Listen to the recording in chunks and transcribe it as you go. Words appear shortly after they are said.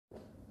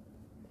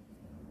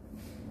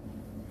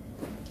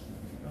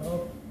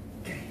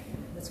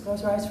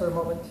close your eyes for a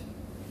moment.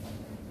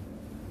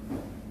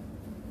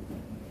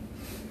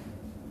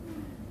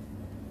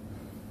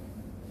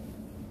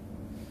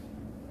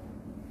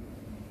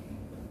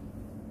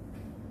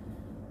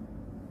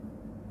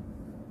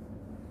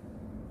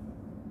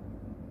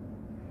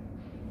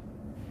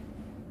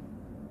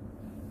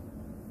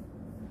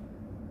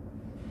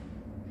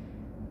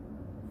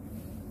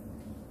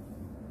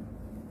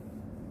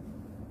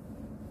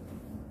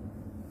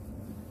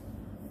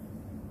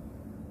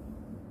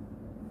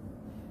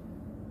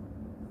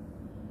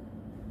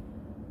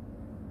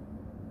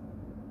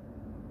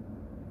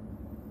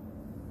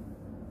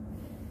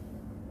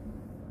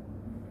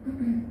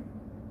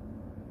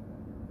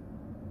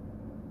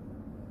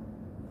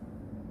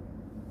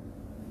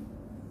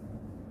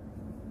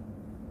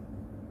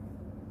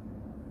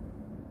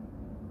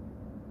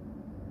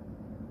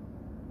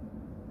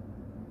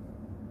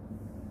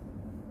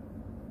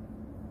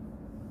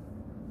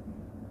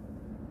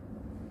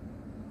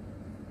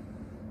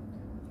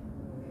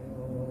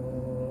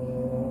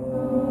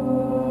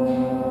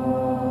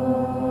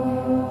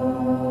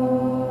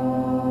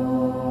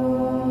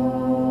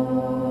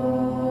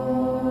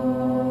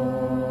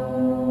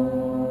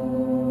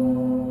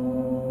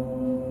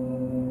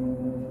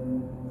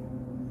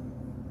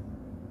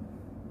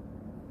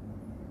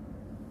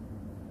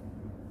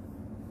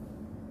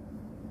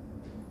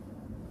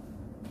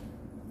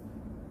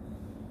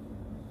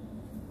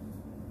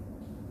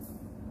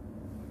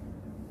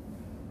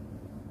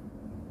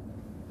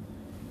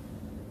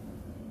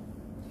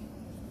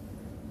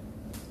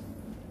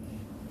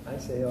 Hi,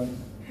 Seon.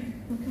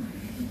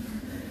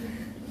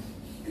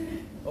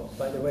 Oh,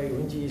 by the way,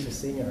 Unji is a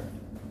singer.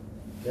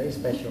 Very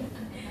special.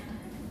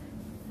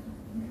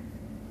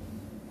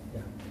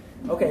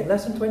 Yeah. Okay,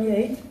 lesson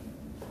 28.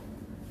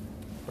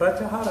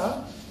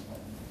 Pratyahara.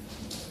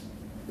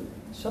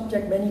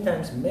 Subject many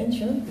times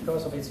mentioned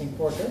because of its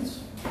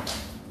importance.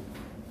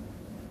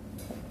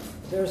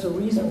 There's a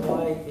reason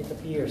why it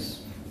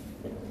appears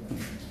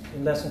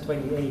in lesson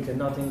 28 and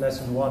not in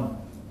lesson 1.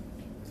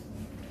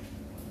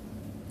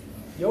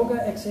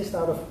 Yoga exists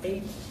out of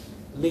 8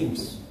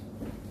 limbs.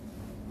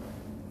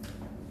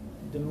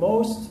 The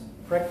most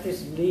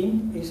practiced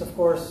limb is, of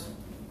course,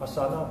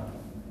 asana.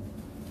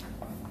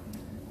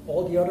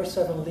 All the other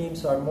 7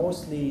 limbs are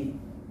mostly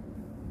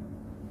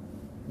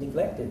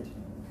neglected,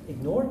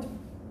 ignored,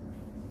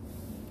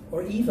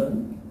 or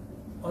even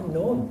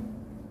unknown.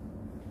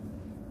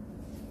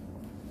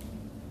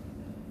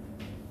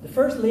 The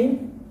first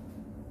limb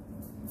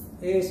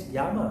is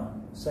yama,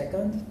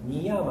 second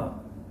niyama.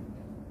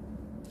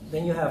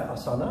 Then you have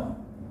asana.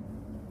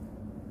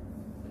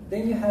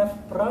 Then you have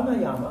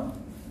pranayama.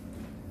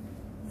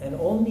 And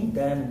only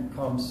then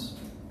comes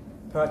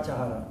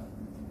pratyahara.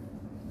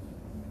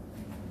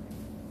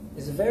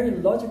 It's a very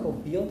logical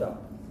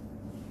build-up,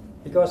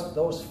 because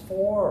those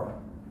 4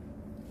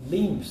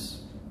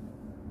 limbs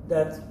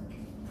that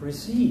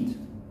precede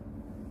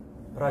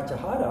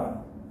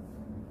pratyahara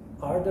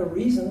are the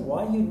reason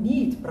why you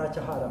need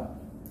pratyahara.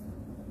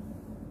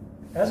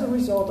 As a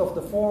result of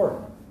the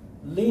 4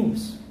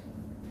 limbs,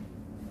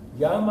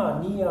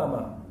 yama,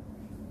 niyama,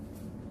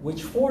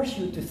 which force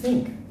you to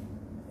think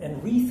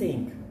and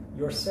rethink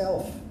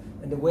yourself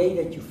and the way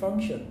that you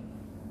function,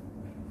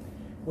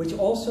 which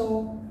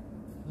also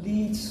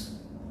leads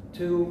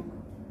to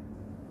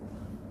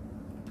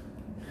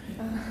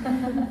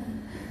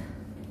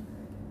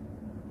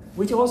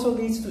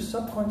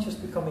subconscious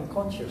becoming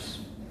conscious,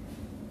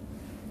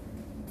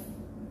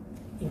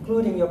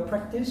 including your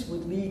practice,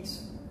 which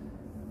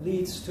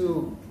leads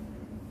to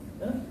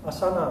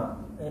asana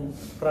and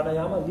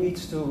pranayama,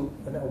 leads to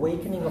an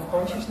awakening of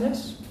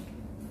consciousness.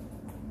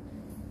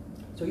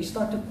 So you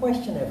start to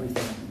question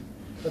everything.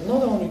 But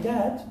not only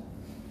that,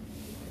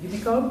 you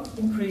become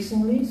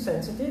increasingly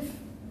sensitive,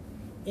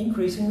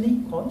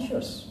 increasingly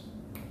conscious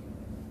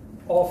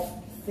of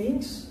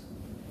things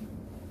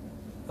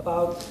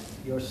about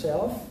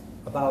yourself,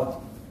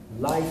 about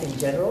life in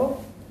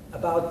general,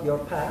 about your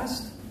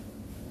past,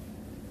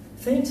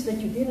 things that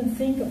you didn't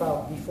think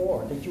about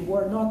before, that you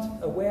were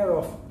not aware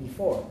of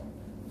before.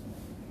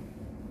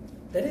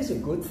 That is a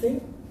good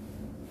thing.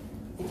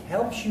 It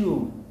helps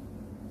you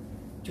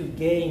to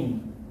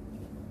gain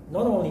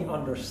not only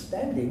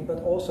understanding,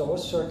 but also a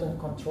certain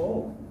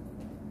control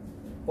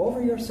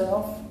over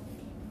yourself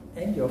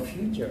and your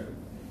future.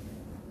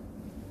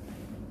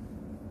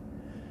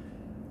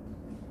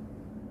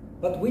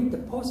 But with the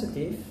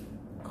positive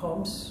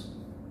comes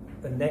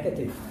a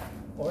negative.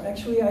 Or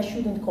actually, I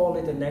shouldn't call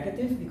it a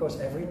negative, because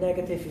every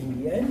negative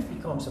in the end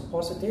becomes a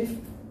positive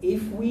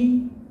if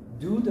we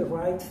do the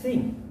right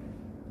thing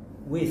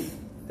with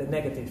the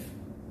negative.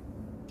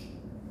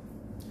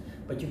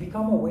 But you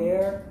become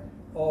aware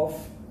of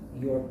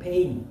your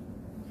pain.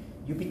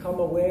 You become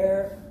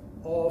aware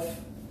of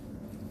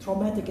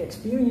traumatic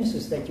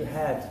experiences that you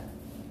had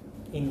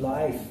in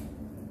life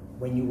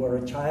when you were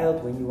a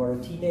child, when you were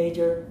a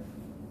teenager,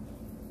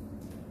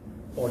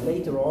 or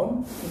later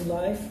on in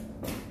life.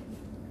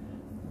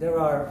 There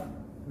are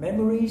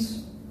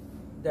memories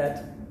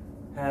that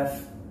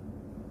have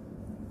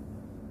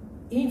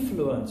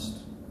influenced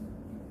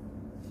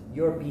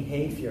your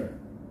behavior,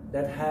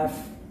 that have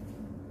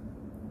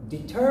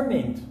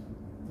determined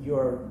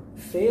your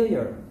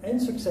failure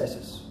and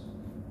successes.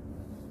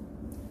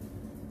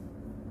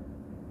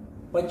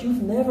 But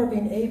you've never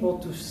been able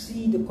to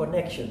see the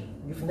connection.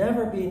 You've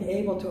never been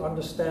able to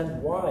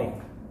understand why.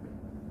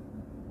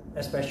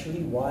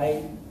 Especially,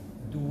 why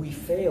do we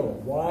fail?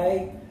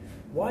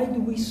 Why do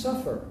we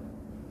suffer?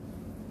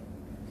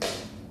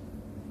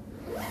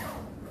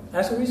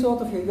 As a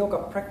result of your yoga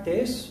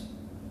practice,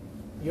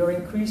 your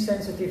increased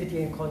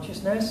sensitivity and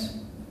consciousness,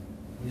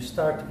 you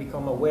start to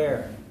become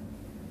aware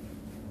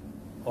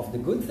of the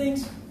good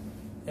things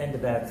and the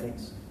bad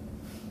things.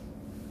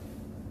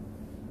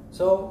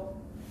 So,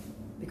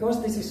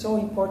 because this is so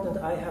important,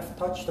 I have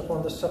touched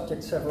upon the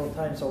subject several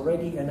times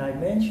already, and I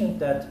mentioned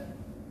that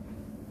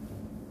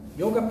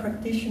yoga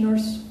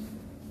practitioners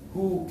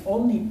who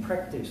only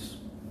practice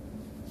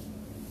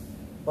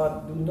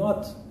but do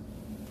not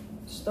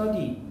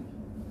study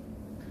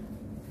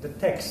the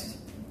text,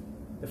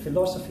 the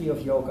philosophy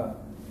of yoga,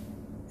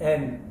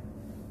 and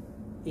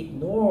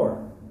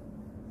ignore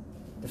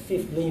the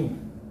fifth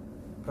limb,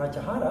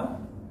 Pratyahara,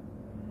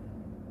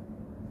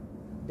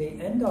 they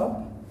end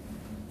up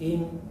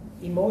in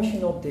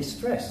emotional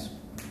distress.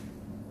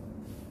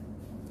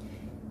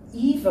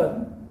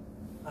 Even,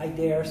 I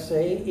dare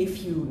say,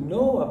 if you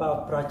know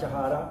about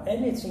Pratyahara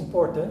and its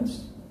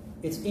importance,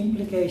 its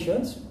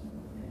implications,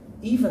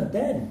 even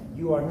then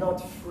you are not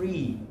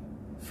free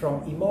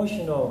from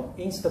emotional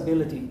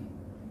instability,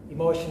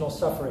 emotional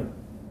suffering.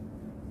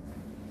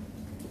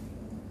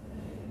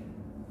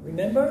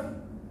 Remember,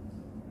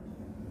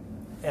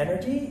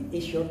 energy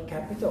is your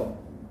capital.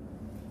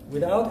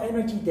 Without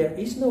energy, there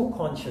is no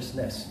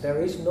consciousness,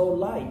 there is no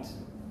light.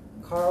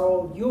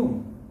 Carl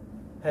Jung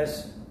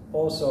has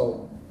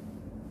also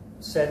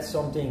said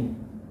something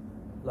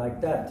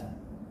like that.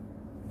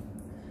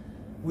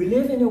 We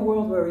live in a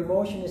world where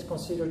emotion is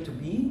considered to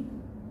be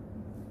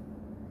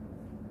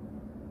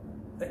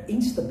an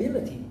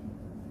instability,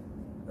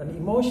 an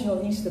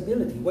emotional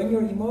instability. When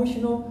you're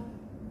emotional,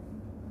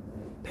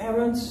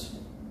 parents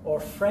or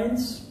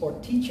friends or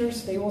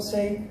teachers, they will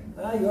say,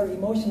 you're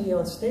emotionally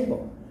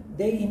unstable.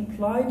 They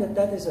imply that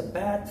that is a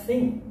bad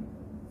thing.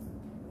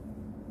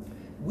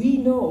 We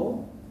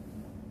know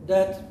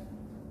that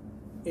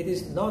it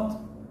is not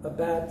a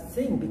bad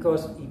thing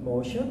because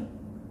emotion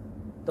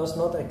does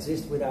not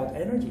exist without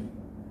energy.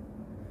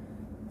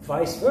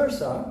 Vice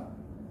versa,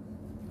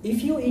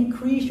 if you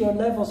increase your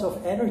levels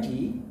of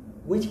energy,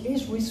 which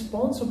is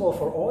responsible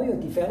for all your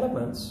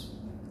developments,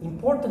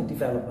 important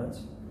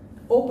developments,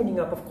 opening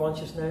up of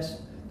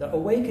consciousness, the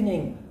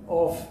awakening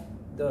of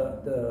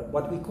the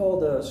what we call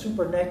the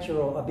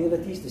supernatural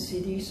abilities, the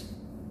siddhis,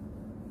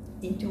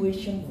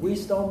 intuition,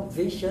 wisdom,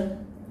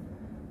 vision,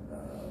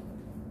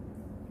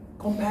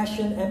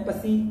 compassion,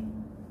 empathy,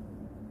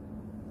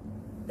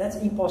 that's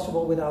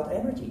impossible without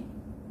energy.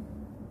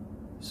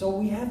 So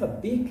we have a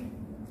big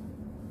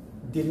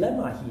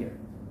dilemma here.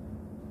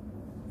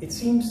 It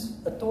seems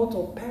a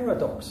total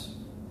paradox.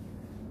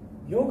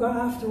 Yoga,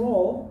 after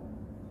all,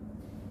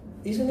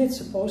 isn't it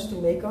supposed to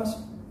make us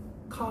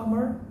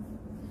calmer,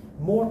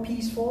 more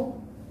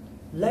peaceful,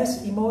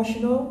 less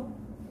emotional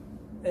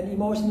and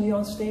emotionally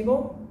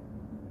unstable?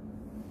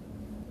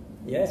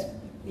 Yes,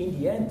 in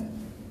the end.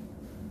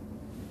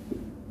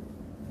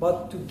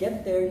 But to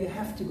get there, you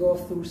have to go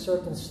through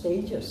certain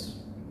stages.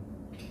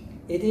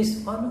 It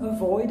is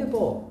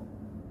unavoidable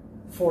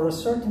for a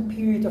certain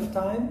period of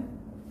time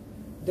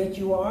that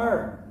you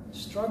are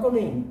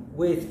struggling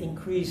with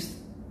increased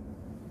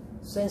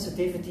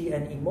sensitivity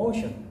and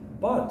emotion,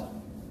 but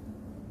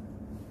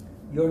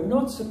you're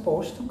not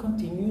supposed to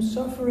continue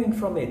suffering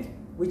from it,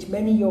 which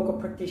many yoga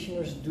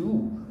practitioners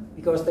do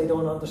because they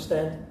don't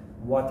understand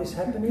what is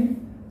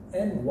happening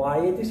and why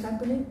it is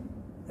happening,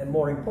 and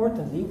more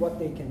importantly, what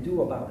they can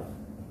do about it.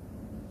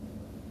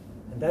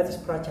 And that is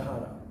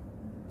Pratyahara.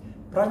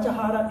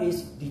 Pratyahara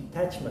is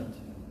detachment.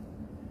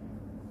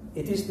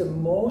 It is the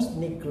most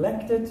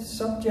neglected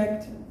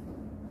subject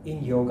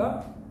in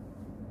yoga.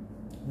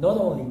 Not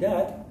only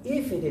that,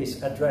 if it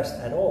is addressed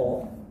at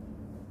all,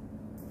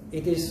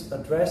 it is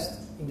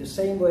addressed in the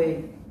same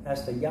way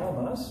as the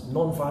yamas.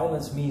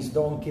 Non-violence means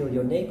don't kill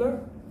your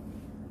neighbor.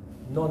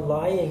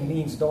 Non-lying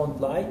means don't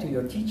lie to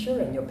your teacher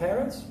and your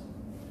parents.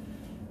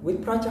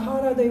 With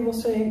Pratyahara, they will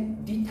say,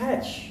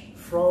 detach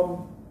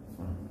from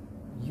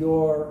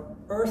your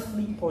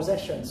earthly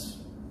possessions.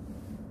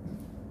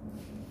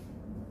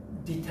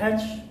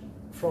 Detach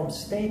from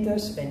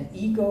status and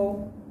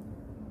ego,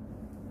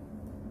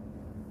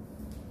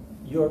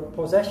 your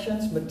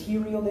possessions,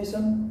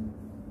 materialism,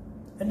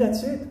 and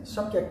that's it,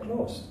 subject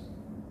closed.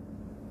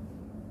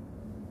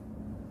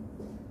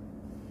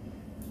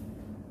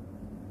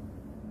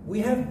 We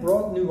have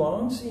broad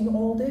nuance in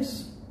all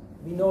this.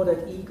 We know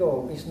that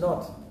ego is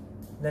not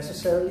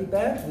necessarily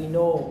bad. We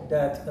know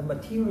that a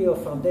material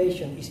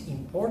foundation is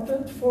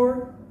important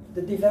for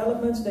the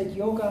developments that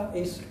yoga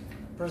is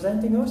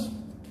presenting us.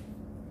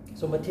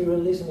 So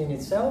materialism in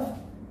itself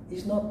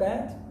is not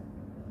bad.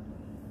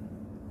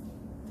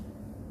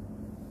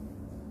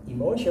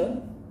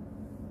 emotion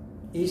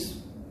is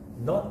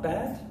not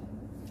bad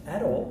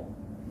at all.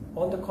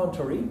 On the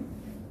contrary,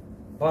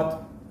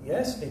 but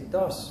yes, it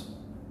does,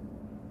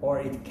 or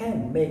it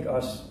can make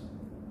us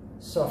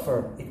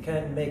suffer, it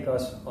can make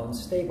us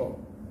unstable.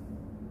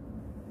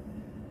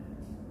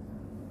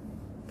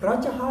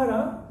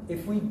 Pratyahara,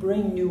 if we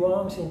bring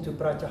nuance into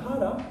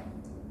Pratyahara,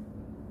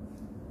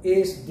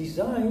 is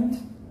designed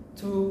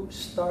to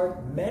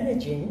start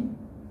managing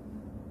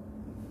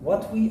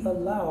what we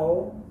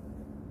allow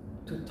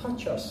to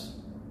touch us.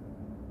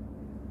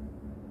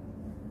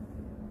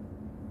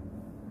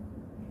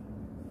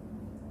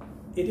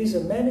 It is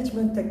a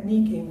management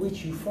technique in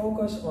which you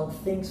focus on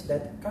things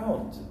that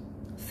count,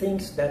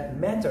 things that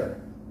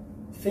matter,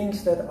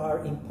 things that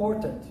are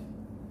important,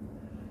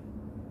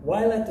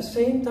 while at the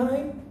same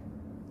time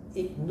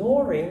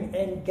ignoring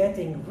and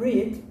getting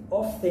rid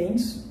of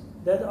things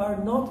that are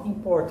not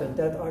important,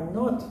 that are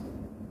not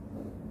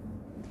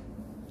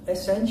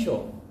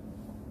essential,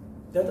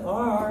 that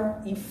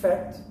are in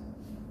fact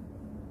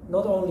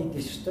not only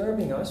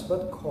disturbing us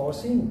but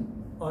causing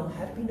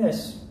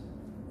unhappiness,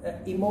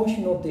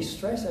 emotional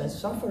distress and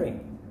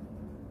suffering.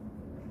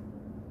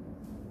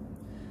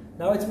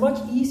 Now, it's much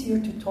easier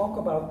to talk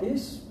about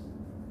this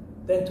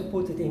than to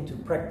put it into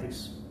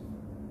practice,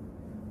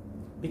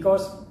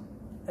 because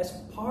as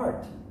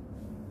part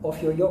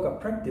of your yoga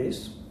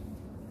practice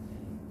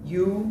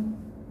you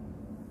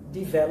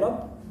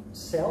develop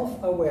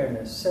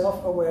self-awareness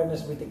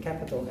with a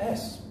capital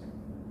S.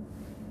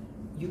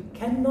 You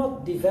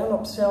cannot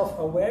develop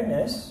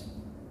self-awareness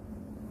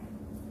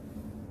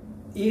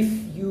if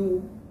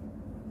you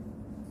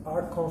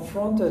are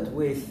confronted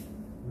with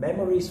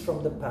memories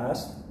from the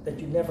past that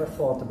you never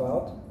thought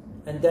about,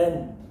 and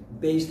then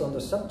based on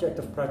the subject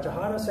of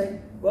Pratyahara say,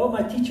 well,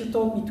 my teacher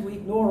told me to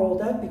ignore all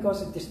that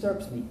because it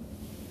disturbs me.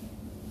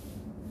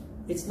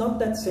 It's not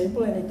that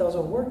simple, and it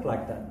doesn't work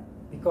like that,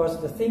 because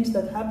the things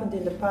that happened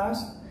in the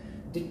past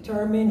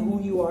determine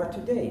who you are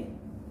today.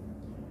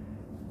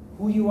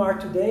 Who you are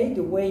today,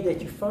 the way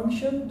that you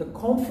function, the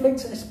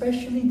conflicts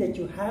especially that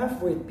you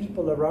have with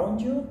people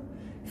around you,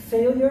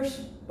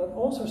 failures, but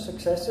also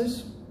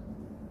successes,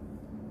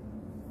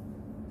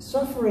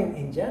 suffering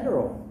in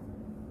general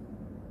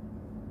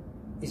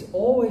is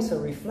always a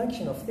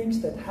reflection of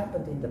things that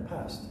happened in the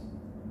past.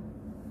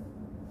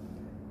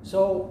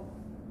 So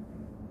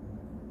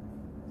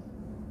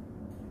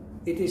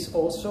it is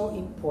also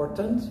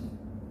important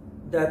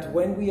that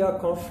when we are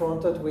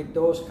confronted with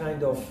those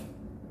kind of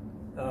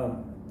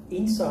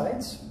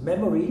insights,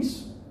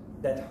 memories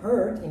that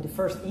hurt in the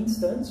first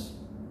instance,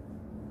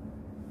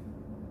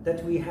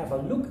 that we have a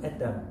look at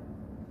them,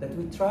 that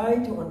we try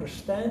to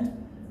understand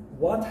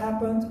what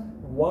happened,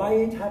 why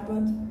it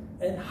happened,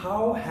 and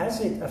how has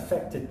it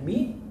affected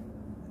me,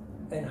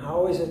 and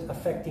how is it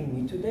affecting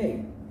me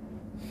today.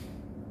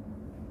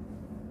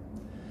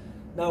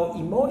 Now,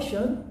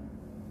 emotion,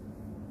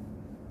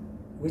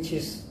 which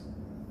is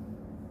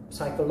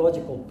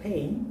psychological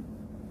pain,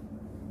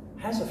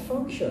 has a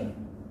function.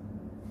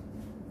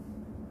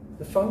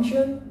 The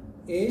function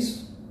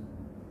is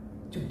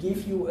to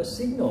give you a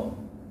signal,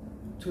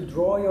 to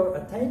draw your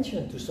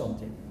attention to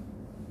something.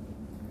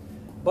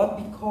 But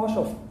because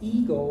of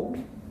ego,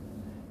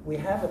 we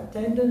have a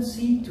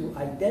tendency to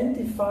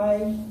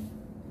identify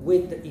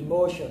with the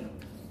emotion.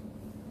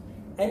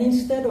 And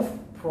instead of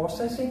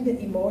processing the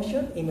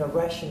emotion in a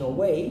rational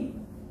way,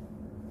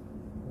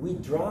 we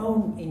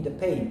drown in the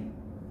pain.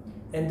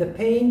 And the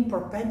pain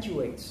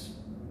perpetuates.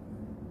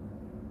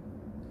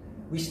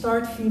 We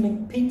start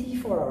feeling pity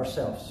for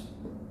ourselves.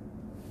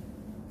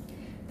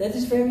 That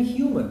is very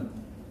human.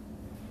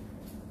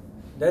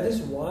 That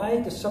is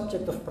why the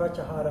subject of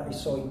Pratyahara is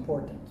so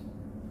important.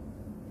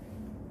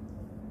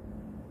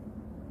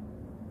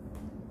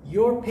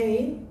 Your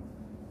pain,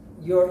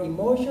 your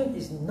emotion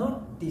is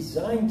not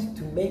designed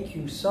to make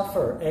you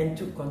suffer and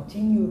to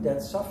continue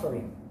that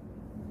suffering.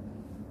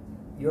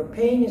 Your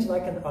pain is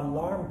like an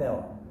alarm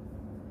bell.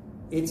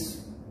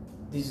 It's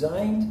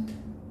designed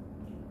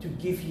to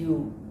give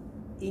you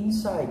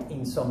insight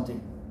in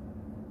something.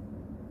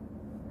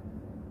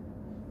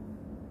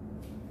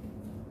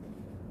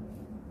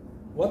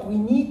 What we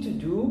need to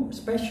do,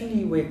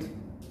 especially with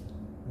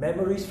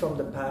memories from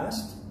the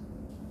past,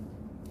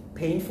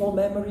 painful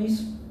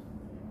memories,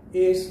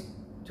 is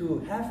to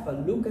have a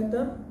look at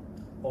them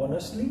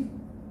honestly,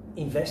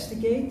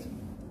 investigate,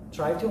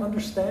 try to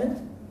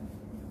understand,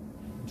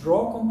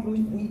 draw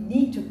conclusions. We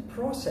need to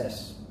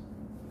process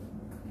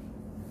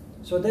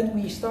so that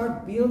we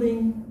start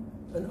building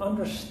an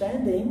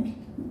understanding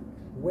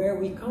where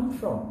we come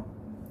from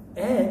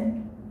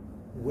and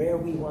where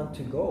we want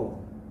to go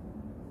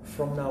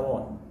from now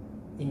on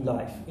in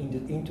life,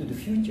 into the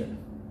future.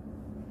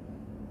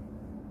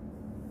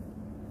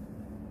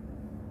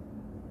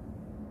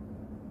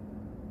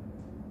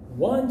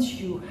 Once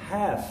you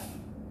have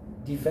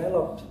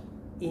developed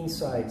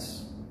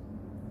insights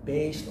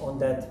based on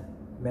that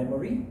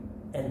memory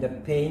and the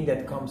pain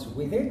that comes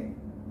with it,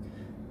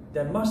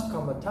 there must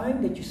come a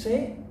time that you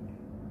say,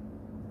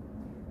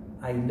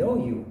 I know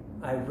you,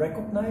 I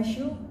recognize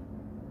you,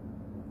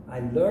 I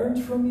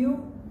learned from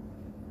you.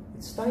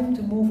 It's time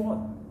to move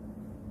on.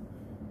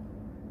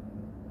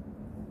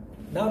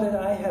 Now that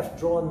I have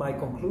drawn my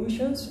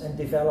conclusions and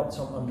developed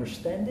some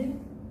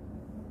understanding,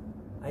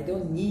 I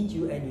don't need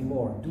you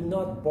anymore. Do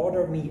not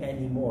bother me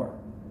anymore.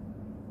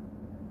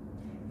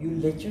 You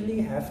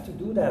literally have to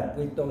do that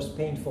with those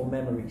painful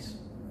memories.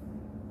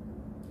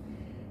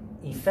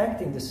 In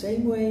fact, in the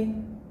same way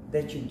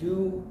that you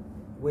do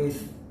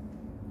with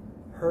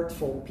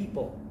hurtful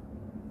people.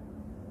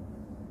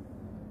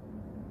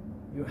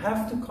 You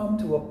have to come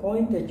to a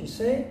point that you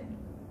say,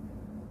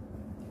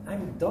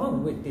 I'm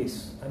done with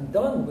this. I'm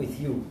done with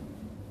you.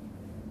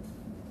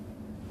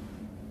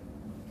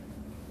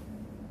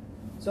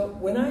 So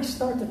when I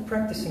started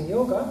practicing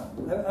yoga,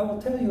 I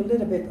will tell you a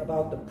little bit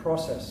about the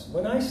process.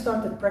 When I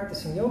started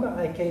practicing yoga,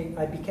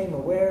 I became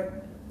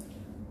aware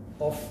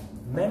of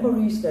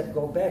memories that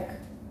go back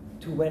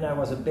to when I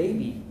was a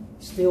baby,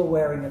 still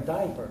wearing a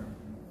diaper.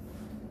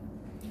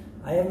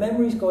 I have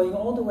memories going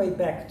all the way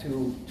back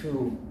to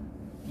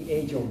the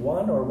age of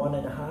 1 or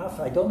 1.5.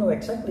 I don't know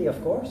exactly, of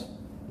course.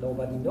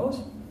 Nobody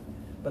knows.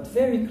 But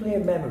very clear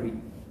memory,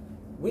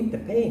 with the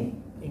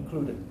pain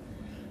included.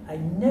 I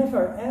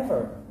never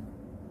ever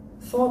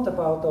thought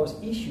about those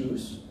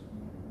issues,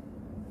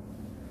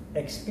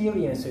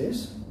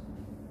 experiences,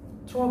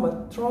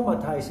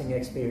 traumatizing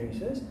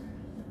experiences,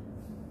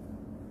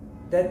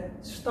 that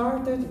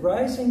started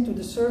rising to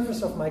the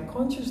surface of my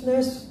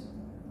consciousness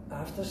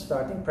after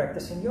starting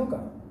practicing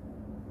yoga.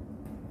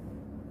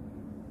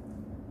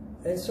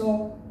 And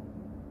so,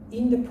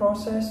 in the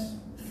process,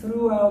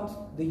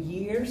 throughout the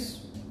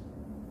years,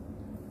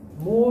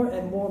 more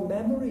and more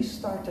memories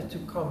started to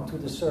come to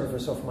the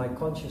surface of my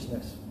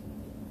consciousness.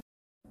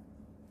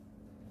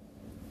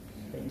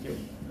 Thank you.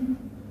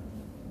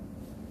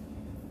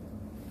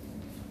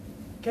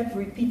 Kept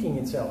repeating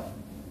itself.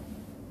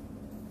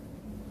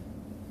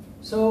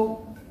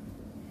 So,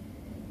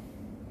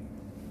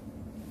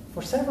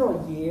 for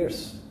several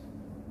years,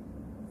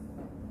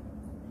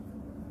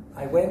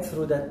 I went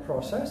through that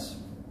process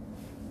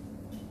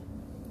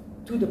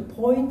to the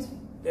point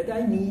that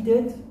I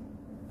needed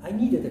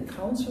a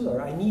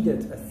counselor, I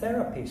needed a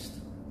therapist,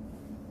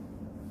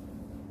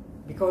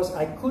 because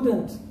I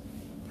couldn't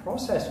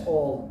process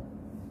all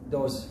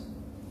those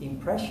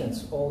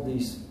impressions, all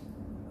these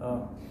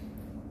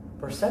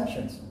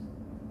perceptions.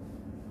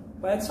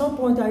 But at some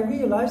point I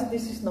realized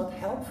this is not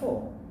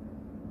helpful,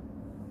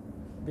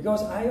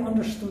 because I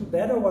understood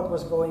better what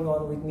was going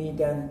on with me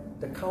than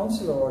the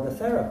counselor or the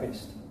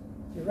therapist.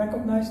 You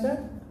recognize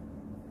that?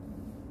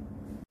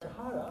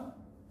 Pratyahara.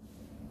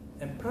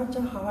 And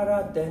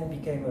Pratyahara then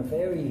became a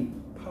very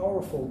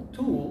powerful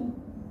tool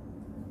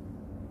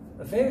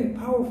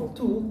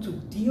to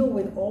deal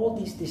with all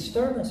these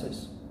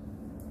disturbances.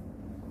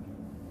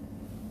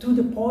 To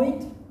the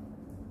point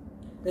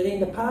that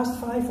in the past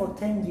 5 or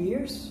 10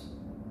 years,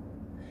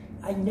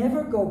 I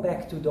never go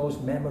back to those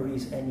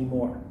memories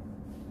anymore.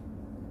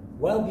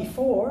 Well,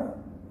 before,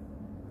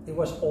 it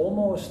was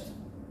almost,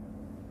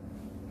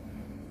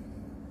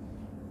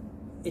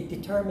 it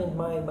determined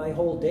my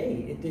whole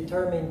day. It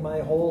determined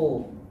my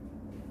whole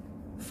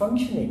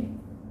functioning.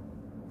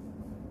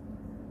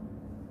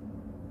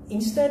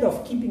 Instead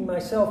of keeping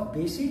myself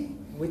busy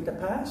with the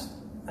past,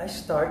 I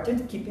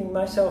started keeping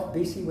myself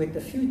busy with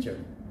the future.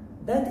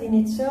 That in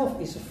itself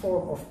is a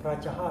form of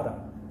Pratyahara.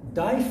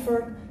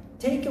 Divert,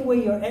 take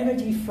away your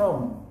energy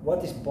from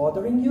what is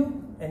bothering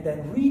you and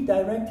then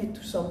redirect it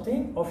to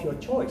something of your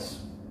choice.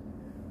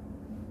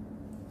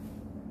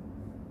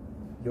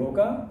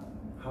 Yoga,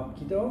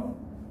 Hapkido,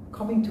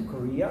 coming to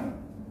Korea,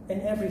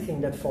 and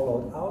everything that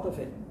followed out of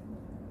it.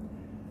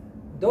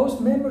 Those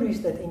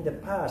memories that in the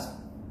past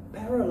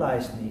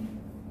paralyzed me,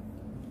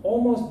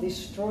 almost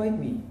destroyed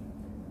me,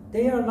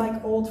 they are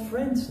like old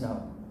friends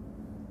now.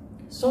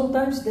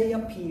 Sometimes they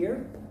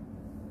appear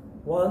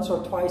once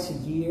or twice a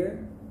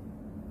year.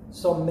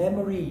 Some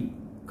memory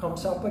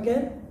comes up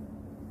again,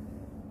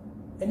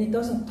 and it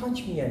doesn't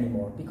touch me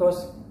anymore,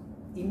 because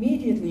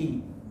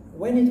immediately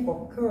when it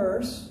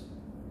occurs,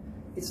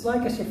 it's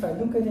like as if I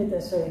look at it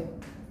and say,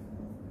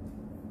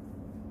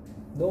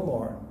 no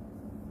more.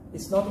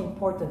 It's not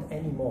important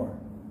anymore.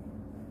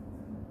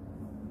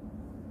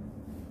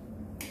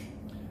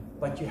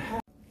 But you have.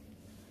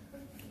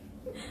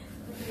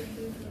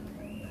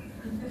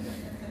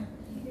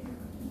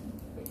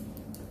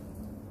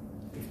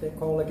 If they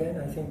call again,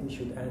 I think we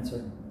should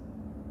answer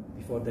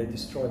before they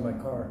destroy my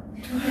car.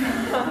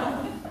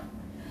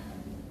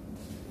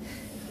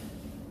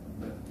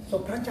 So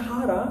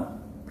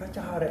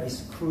Pratyahara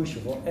is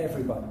crucial for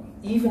everybody.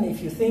 Even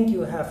if you think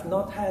you have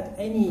not had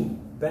any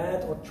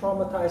bad or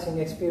traumatizing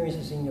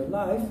experiences in your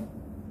life,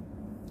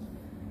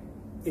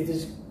 it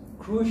is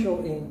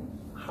crucial in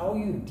how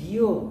you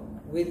deal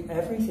with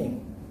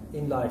everything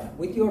in life,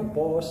 with your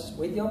boss,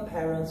 with your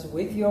parents,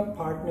 with your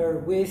partner,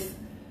 with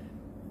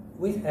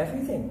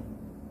everything.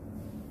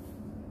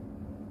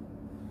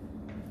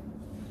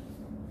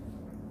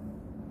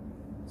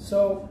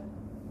 So,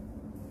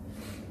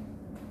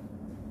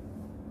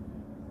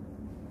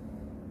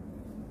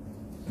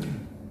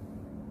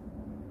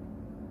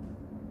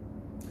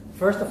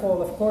 First of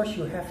all, of course,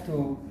 you have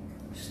to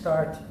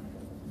start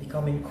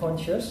becoming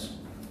conscious,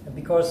 and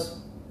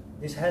because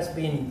this has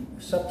been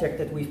a subject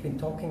that we've been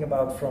talking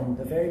about from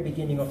the very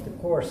beginning of the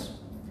course,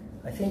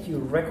 I think you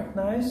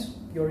recognize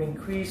your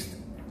increased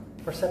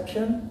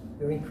perception,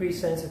 your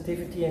increased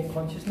sensitivity and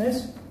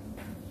consciousness.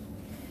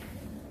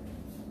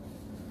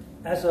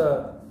 As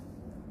a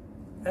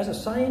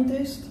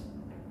scientist,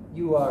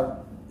 you are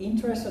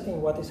interested in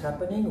what is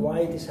happening, why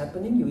it is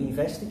happening, you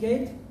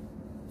investigate.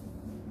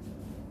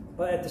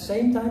 But at the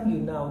same time, you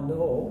now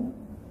know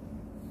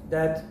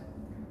that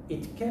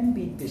it can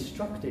be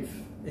destructive.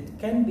 It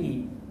can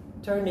be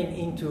turning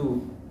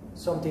into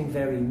something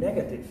very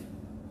negative.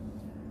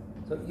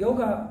 So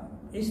yoga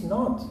is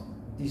not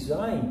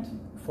designed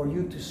for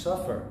you to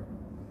suffer.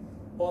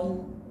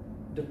 On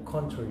the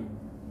contrary,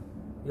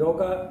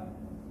 yoga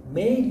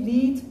may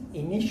lead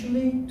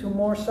initially to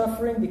more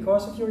suffering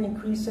because of your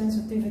increased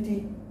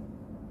sensitivity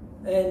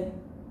and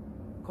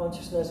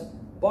consciousness,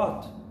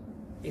 but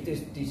it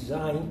is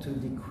designed to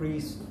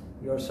decrease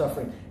your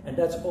suffering. And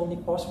that's only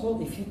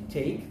possible if you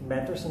take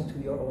matters into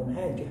your own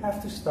hand. You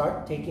have to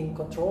start taking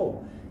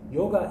control.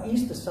 Yoga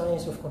is the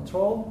science of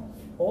control,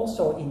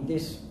 also in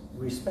this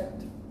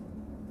respect.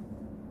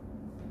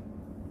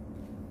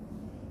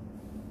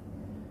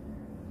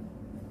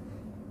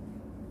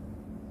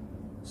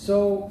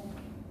 So,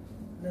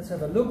 let's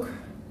have a look.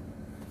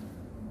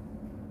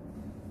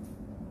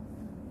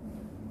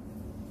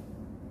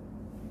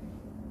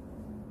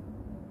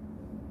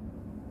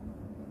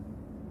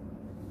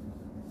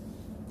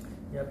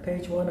 Yeah,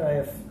 page 1 I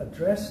have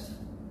addressed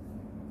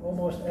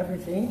almost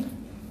everything.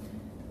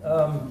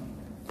 I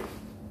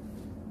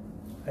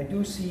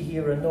do see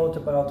here a note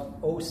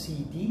about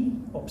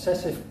OCD,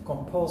 obsessive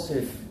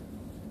compulsive.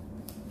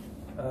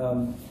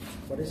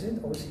 What is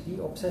it? OCD,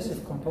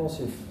 obsessive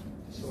compulsive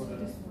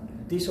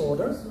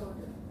disorder.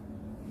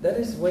 That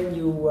is when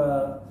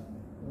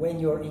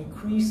your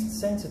increased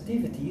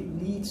sensitivity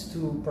leads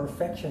to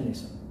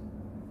perfectionism.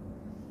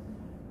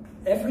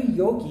 Every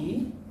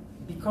yogi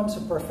becomes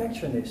a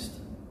perfectionist.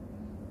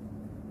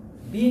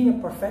 Being a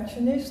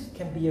perfectionist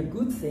can be a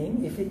good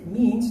thing if it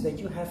means that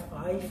you have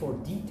eye for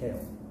detail.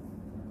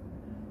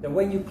 That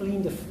when you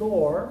clean the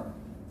floor,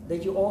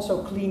 that you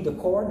also clean the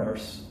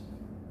corners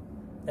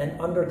and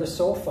under the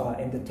sofa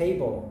and the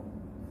table.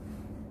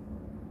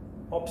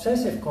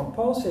 Obsessive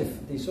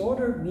compulsive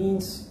disorder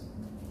means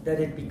that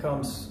it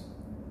becomes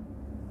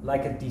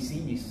like a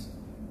disease.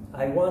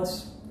 I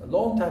once, a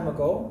long time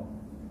ago,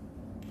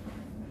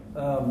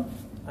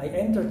 I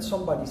entered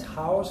somebody's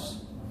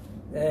house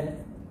and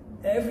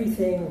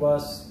everything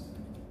was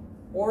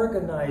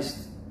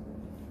organized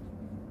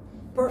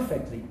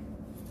perfectly.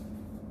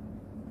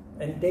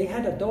 And they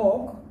had a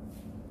dog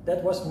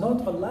that was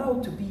not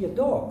allowed to be a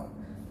dog.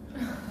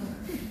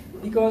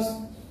 Because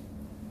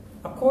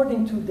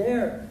according to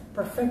their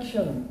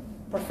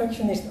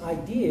perfectionist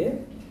idea,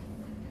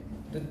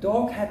 the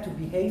dog had to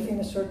behave in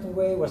a certain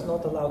way, was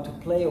not allowed to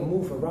play or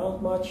move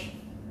around much.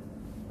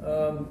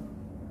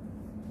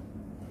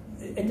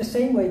 In the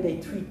same way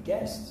they treat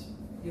guests.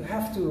 You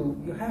have to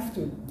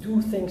do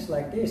things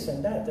like this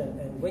and that,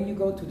 and when you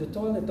go to the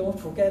toilet, don't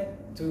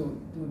forget to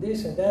do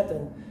this and that,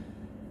 and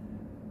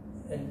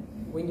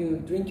when you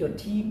drink your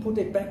tea, put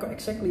it back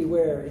exactly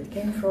where it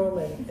came from,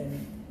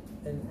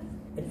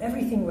 and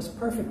everything was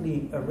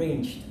perfectly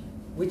arranged,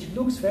 which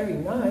looks very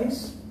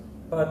nice,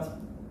 but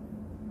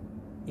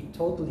it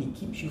totally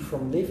keeps you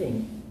from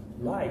living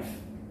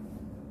life.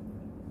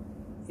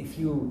 If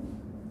you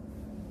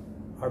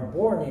are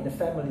born in a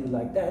family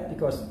like that,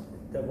 because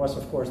there was,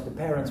 of course, the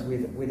parents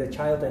with a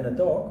child and a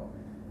dog,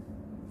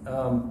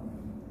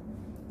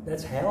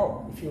 that's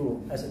hell if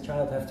you, as a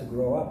child, have to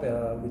grow up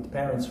with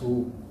parents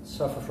who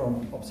suffer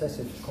from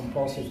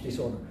obsessive-compulsive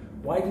disorder.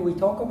 Why do we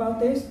talk about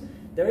this?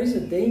 There is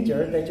a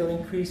danger that your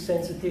increased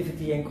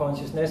sensitivity and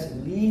consciousness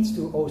leads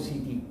to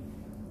OCD.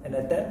 And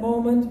at that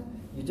moment,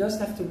 you just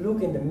have to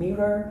look in the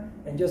mirror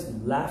and just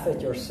laugh at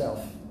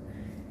yourself.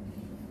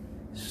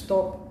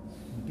 Stop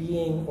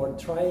being or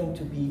trying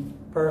to be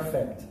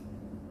perfect.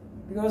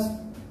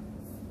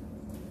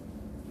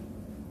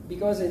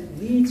 Because it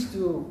leads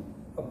to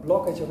a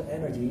blockage of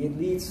energy, it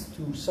leads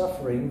to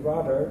suffering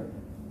rather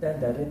than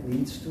that it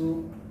leads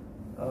to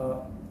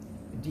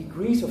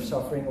decrease of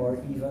suffering or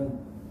even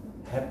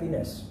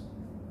happiness.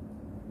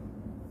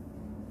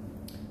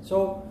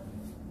 So,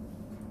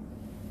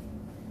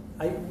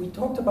 we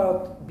talked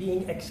about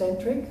being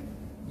eccentric.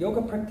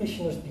 Yoga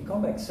practitioners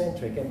become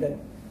eccentric, and that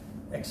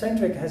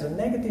eccentric has a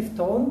negative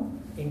tone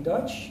in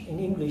Dutch, in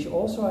English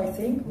also, I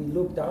think. We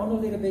look down a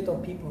little bit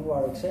on people who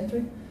are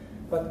eccentric,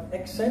 but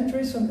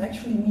eccentricism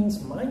actually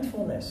means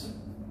mindfulness.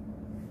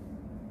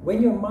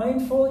 When you're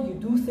mindful, you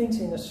do things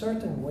in a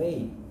certain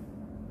way.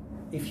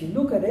 If you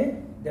look at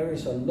it, there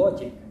is a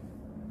logic.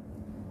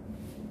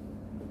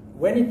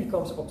 When it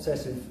becomes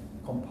obsessive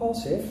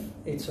compulsive,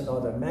 it's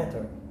another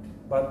matter.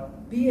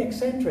 But be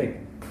eccentric.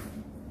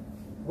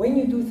 When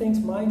you do things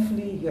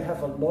mindfully, you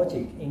have a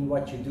logic in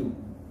what you do,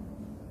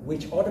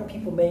 which other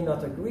people may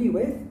not agree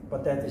with,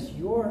 but that is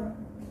your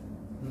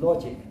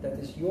logic, that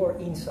is your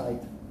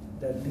insight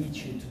that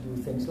leads you to do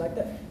things like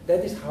that.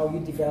 That is how you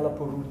develop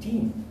a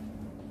routine,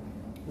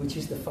 which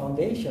is the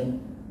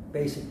foundation,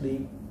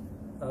 basically,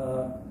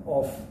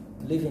 of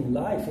living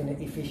life in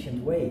an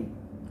efficient way,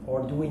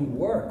 or doing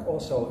work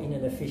also in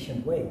an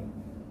efficient way.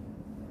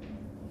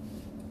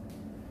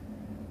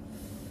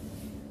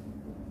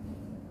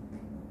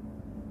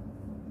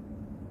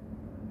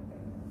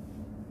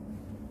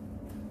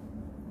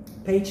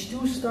 Page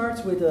 2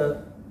 starts with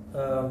a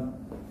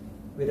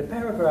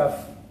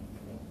paragraph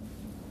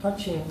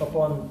touching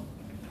upon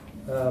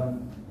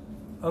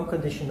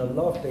unconditional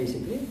love,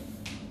 basically.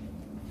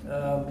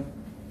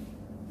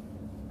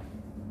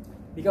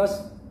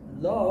 Because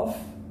love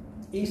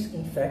is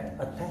in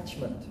fact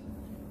attachment.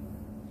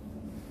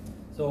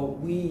 So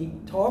we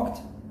talked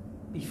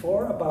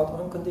before about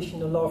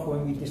unconditional love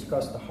when we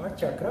discussed the heart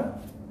chakra.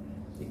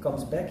 It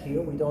comes back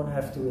here, we don't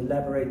have to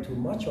elaborate too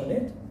much on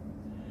it.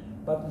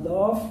 But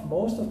love,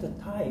 most of the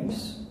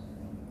times,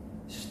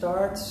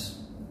 starts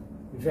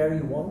very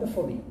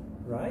wonderfully,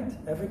 right?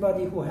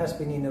 Everybody who has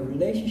been in a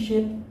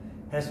relationship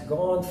has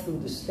gone through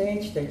the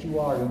stage that you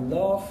are in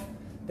love,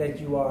 that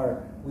you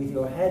are with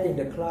your head in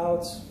the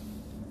clouds,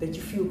 that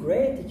you feel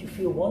great, that you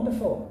feel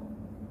wonderful.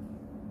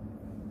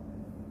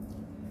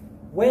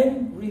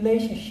 When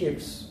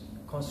relationships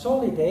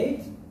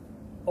consolidate,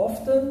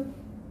 often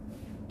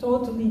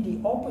totally the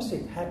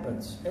opposite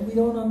happens, and we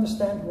don't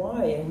understand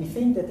why, and we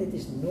think that it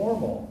is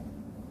normal.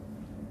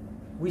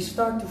 We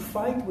start to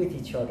fight with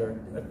each other.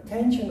 A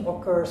tension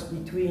occurs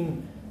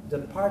between the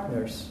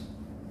partners,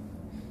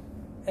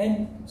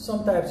 and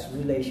sometimes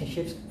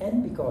relationships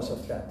end because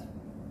of that.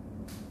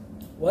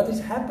 What is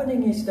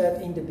happening is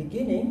that in the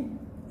beginning,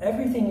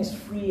 everything is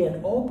free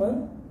and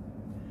open,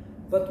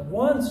 but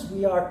once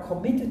we are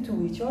committed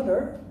to each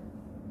other,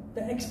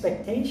 the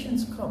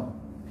expectations come.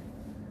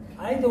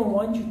 I don't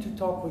want you to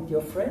talk with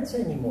your friends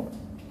anymore.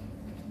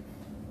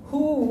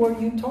 Who were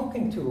you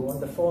talking to on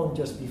the phone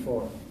just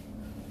before?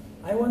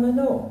 I want to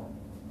know.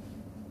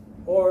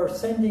 Or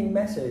sending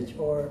message,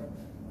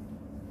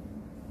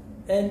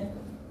 and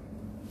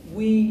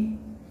we,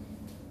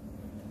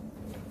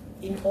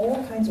 in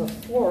all kinds of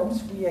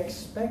forms, we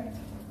expect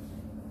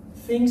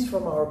things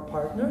from our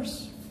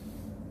partners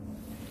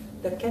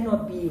that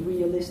cannot be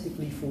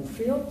realistically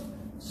fulfilled,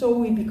 so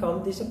we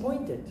become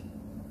disappointed.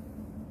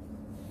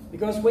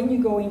 Because when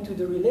you go into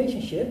the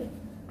relationship,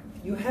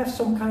 you have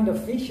some kind of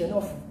vision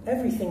of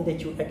everything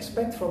that you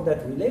expect from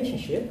that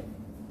relationship,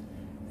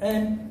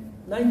 and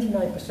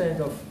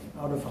 99%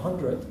 out of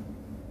 100,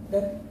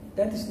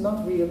 that is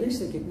not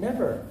realistic.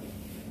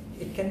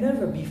 It can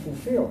never be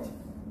fulfilled.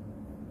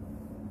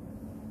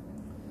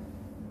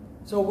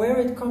 So where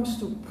it comes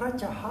to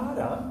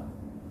Pratyahara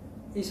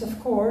is, of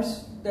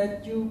course,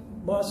 that you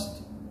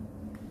must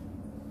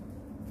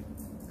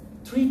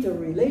treat a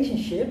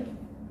relationship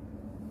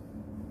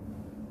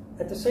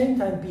at the same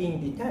time being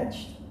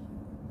detached.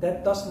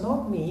 That does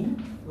not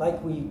mean,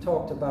 like we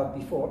talked about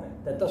before,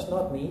 that does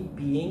not mean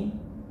being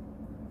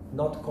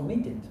not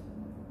committed.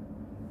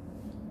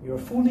 You're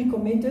fully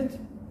committed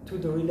to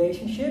the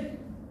relationship,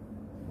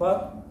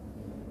 but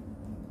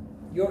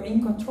you're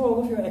in control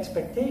of your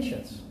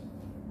expectations.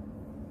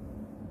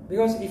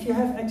 Because if you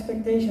have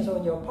expectations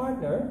on your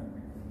partner,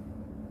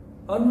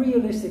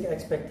 unrealistic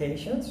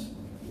expectations,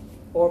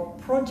 or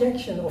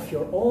projection of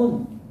your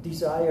own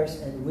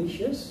desires and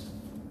wishes,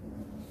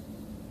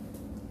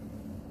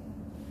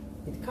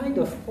 it kind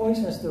of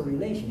poisons the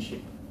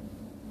relationship.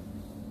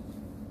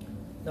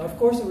 Now, of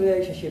course, the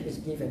relationship is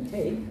give and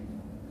take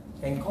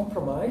and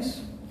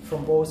compromise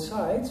from both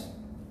sides,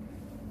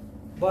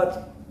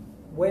 but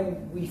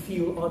when we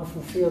feel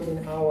unfulfilled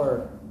in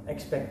our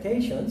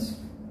expectations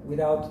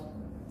without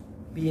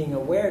being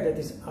aware that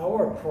it's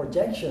our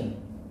projection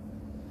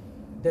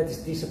that is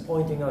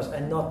disappointing us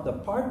and not the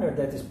partner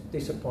that is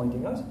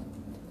disappointing us,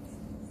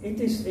 it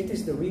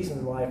is the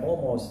reason why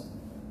almost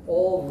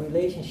all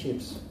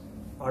relationships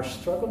are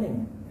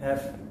struggling,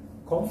 have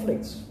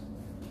conflicts.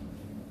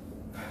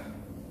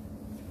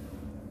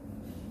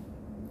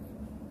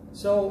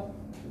 So,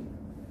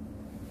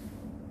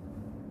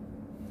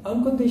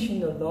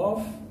 unconditional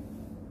love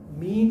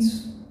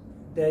means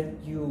that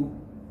you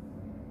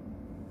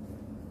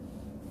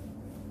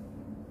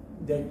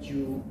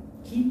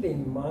keep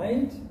in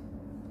mind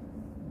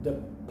the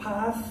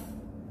path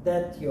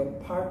that your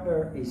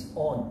partner is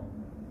on.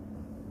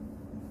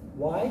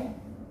 Why?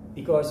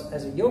 Because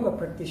as a yoga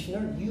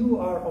practitioner, you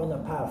are on a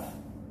path.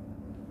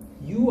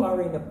 You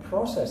are in a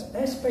process,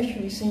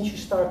 especially since you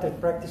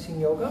started practicing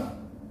yoga.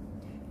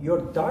 Your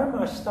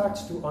dharma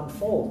starts to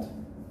unfold.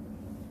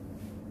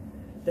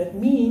 That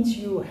means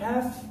you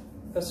have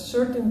a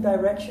certain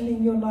direction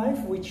in your life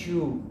which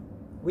you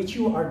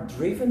are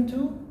driven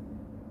to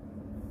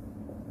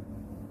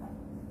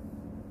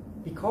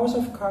because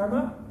of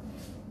karma,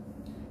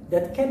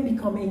 that can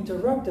become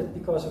interrupted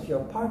because of your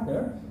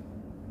partner,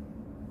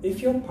 if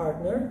your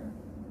partner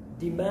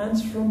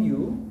demands from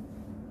you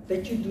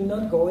that you do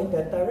not go in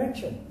that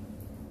direction.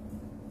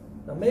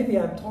 Now maybe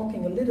I'm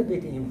talking a little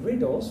bit in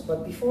riddles,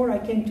 but before I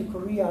came to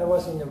Korea, I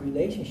was in a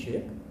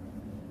relationship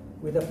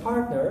with a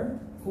partner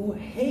who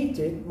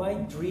hated my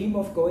dream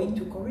of going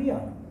to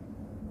Korea.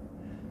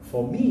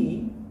 For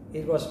me,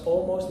 it was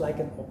almost like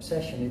an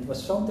obsession. It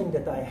was something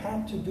that I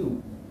had to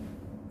do.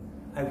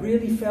 I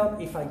really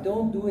felt if I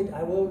don't do it,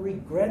 I will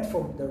regret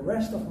for the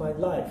rest of my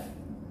life.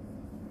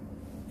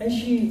 And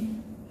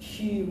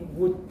she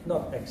would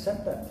not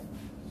accept that.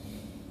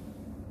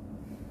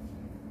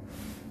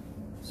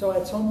 So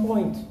at some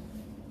point,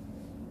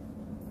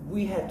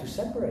 we had to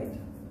separate.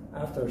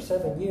 After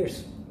 7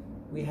 years,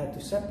 we had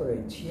to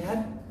separate.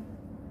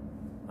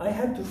 I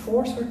had to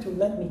force her to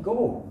let me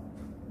go.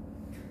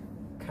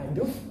 Kind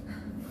of.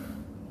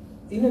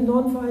 In a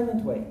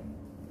non-violent way.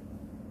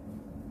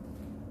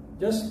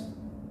 Just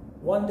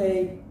one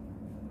day,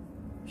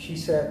 she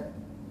said,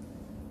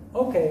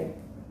 okay,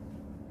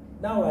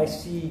 now I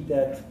see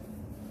that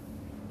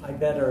I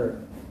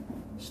better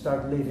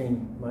start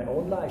living my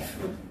own life.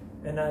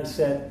 And I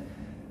said,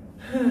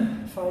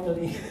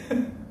 finally,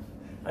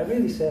 I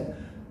really said,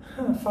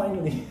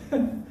 finally,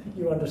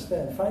 you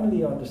understand. Finally,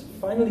 you understand.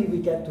 Finally, we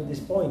get to this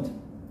point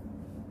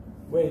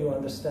where you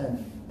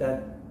understand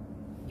that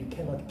you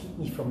cannot keep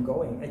me from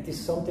going. It is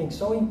something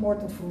so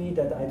important for me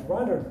that I'd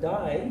rather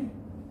die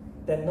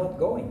than not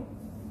going.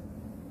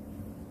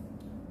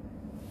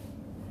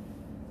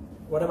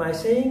 What am I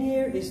saying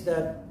here is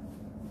that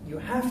you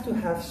have to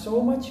have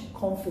so much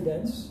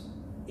confidence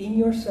in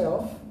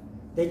yourself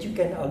that you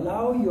can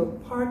allow your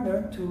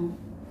partner to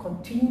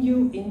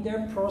continue in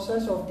their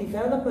process of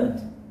development.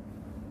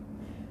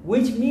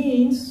 Which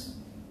means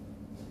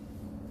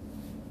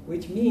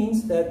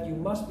that you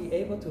must be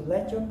able to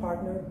let your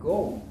partner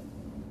go.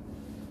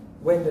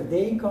 When the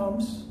day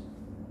comes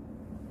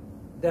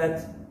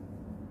that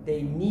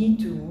they need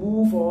to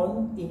move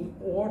on in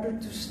order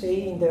to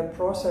stay in their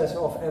process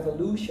of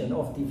evolution,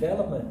 of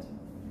development.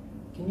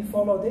 Can you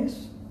follow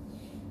this?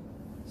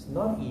 It's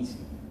not easy.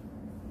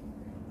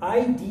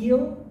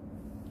 Ideal,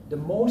 the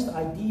most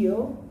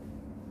ideal,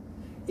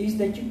 is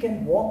that you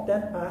can walk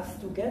that path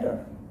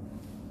together.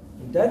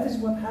 And that is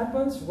what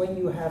happens when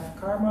you have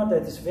karma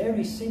that is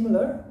very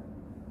similar.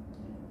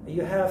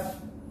 You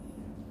have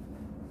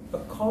a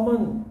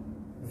common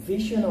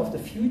vision of the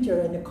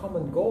future and a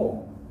common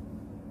goal.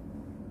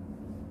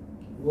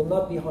 It will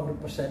not be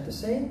 100% the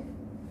same,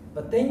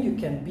 but then you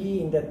can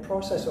be in that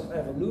process of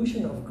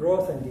evolution, of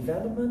growth and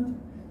development.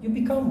 You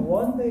become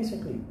one,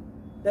 basically.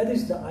 That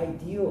is the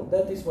ideal.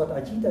 That is what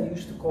Ajita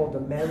used to call the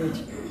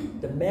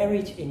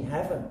marriage in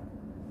heaven.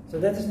 So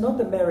that is not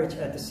the marriage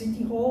at the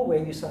city hall where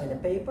you sign a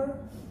paper.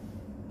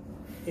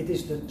 It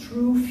is the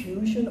true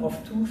fusion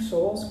of two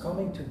souls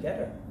coming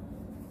together.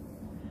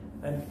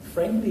 And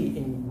frankly,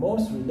 in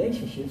most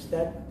relationships,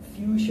 that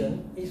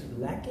fusion is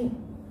lacking.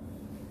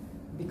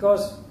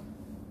 Because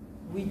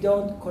we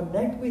don't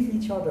connect with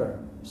each other,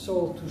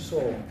 soul to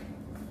soul.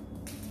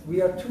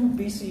 We are too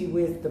busy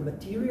with the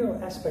material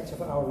aspects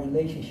of our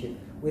relationship,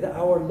 with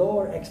our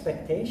lower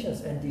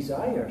expectations and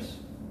desires.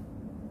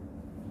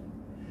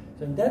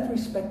 So in that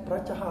respect,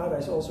 Pratyahara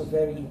is also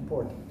very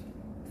important.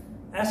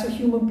 As a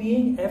human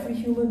being, every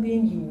human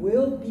being, you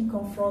will be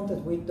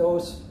confronted with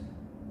those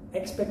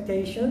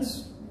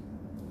expectations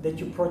that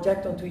you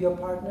project onto your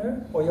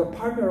partner, or your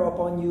partner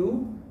upon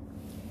you.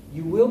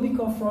 You will be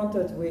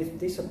confronted with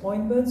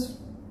disappointments.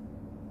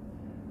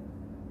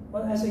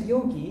 But as a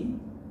yogi,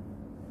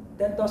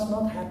 that does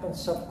not happen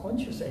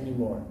subconscious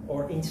anymore,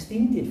 or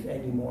instinctive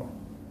anymore.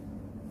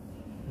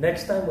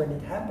 Next time when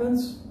it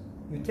happens,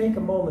 you take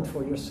a moment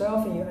for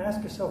yourself and you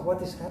ask yourself,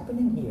 what is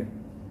happening here?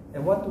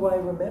 And what do I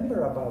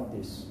remember about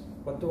this?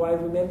 What do I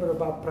remember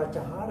about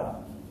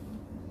Pratyahara?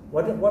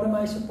 What am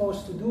I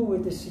supposed to do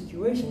with this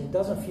situation? It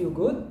doesn't feel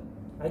good.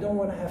 I don't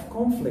want to have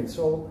conflict.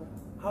 So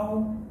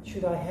how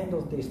should I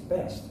handle this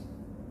best?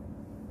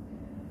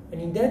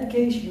 And in that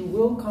case, you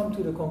will come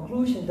to the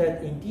conclusion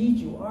that indeed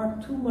you are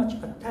too much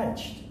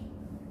attached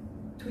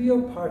to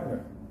your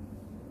partner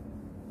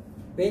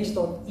based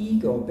on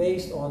ego,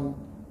 based on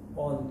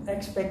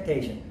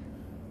expectation.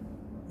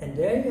 And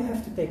there you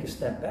have to take a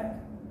step back.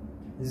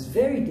 It's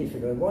very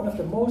difficult, one of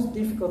the most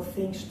difficult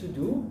things to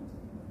do.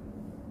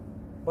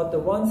 But the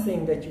one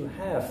thing that you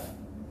have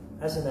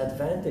as an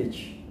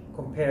advantage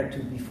compared to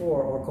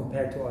before or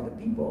compared to other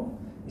people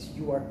is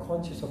you are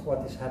conscious of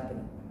what is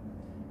happening.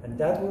 And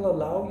that will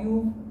allow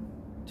you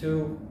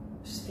to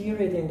steer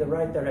it in the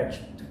right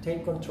direction, to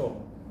take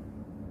control.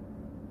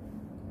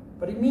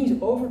 But it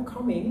means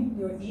overcoming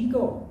your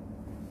ego,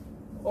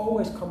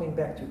 always coming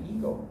back to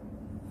ego.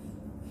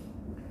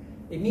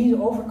 It means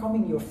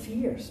overcoming your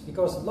fears,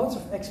 because lots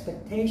of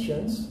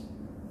expectations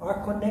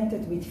are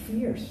connected with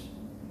fears.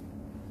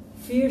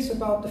 Fears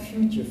about the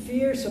future,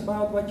 fears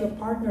about what your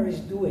partner is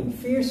doing,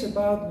 fears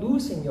about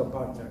losing your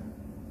partner,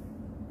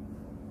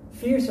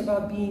 fears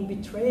about being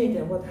betrayed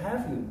and what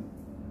have you.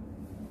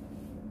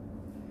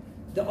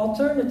 The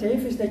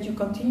alternative is that you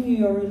continue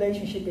your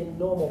relationship in a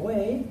normal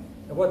way,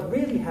 and what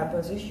really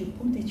happens is you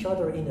put each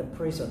other in a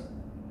prison.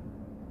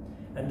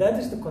 And that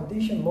is the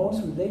condition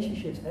most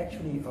relationships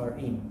actually are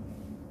in.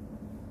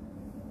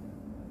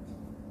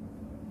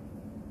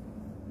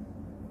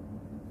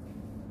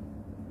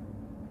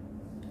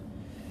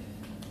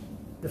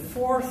 The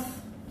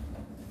fourth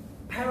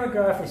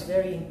paragraph is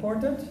very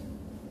important.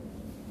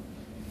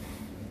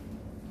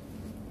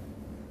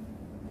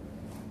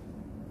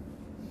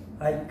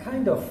 I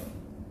kind of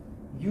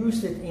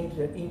used it in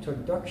the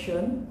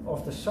introduction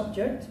of the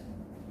subject,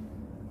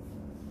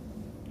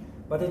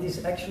 but it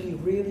is actually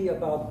really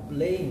about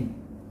blame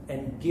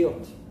and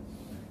guilt.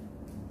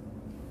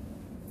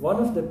 One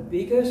of the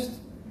biggest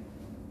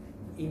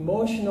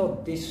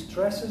emotional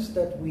distresses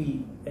that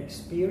we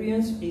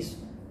experience is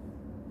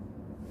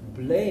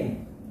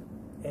blame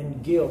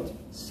and guilt,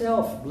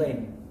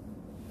 self-blame.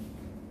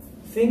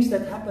 Things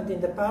that happened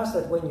in the past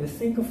that when you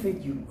think of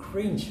it, you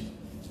cringe.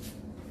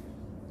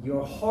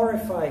 You're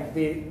horrified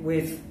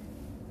with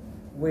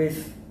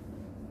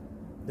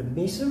the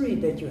misery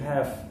that you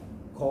have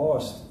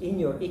caused in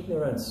your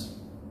ignorance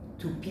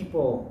to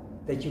people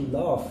that you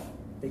love,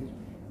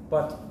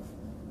 but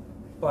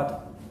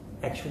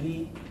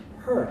actually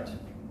hurt.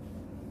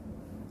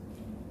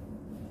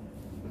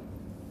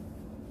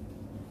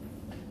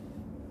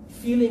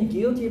 Feeling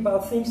guilty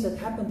about things that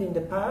happened in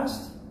the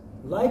past,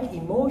 like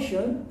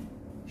emotion,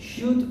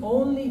 should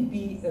only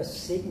be a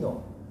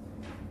signal,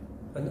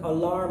 an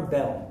alarm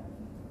bell.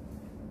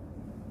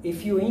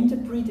 If you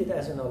interpret it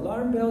as an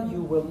alarm bell,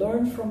 you will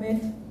learn from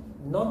it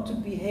not to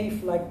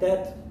behave like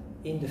that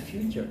in the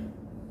future.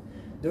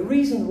 The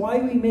reason why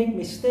we make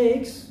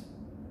mistakes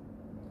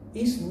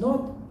is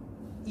not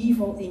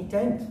evil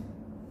intent.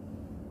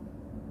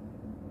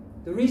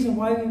 The reason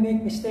why we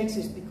make mistakes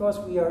is because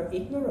we are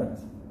ignorant.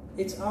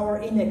 It's our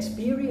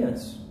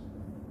inexperience.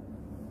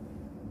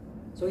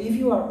 So if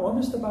you are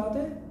honest about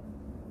it,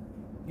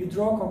 you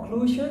draw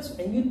conclusions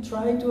and you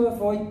try to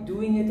avoid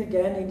doing it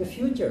again in the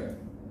future.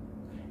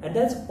 And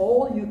that's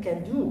all you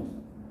can do.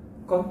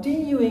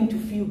 Continuing to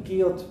feel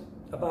guilt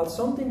about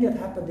something that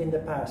happened in the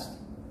past,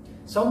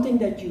 something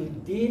that you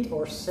did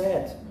or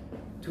said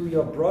to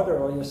your brother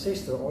or your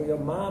sister or your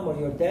mom or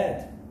your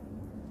dad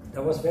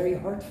that was very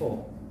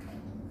hurtful.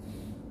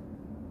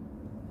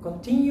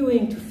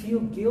 Continuing to feel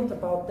guilt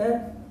about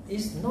that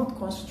is not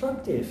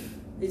constructive.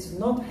 It's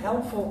not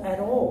helpful at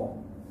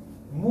all.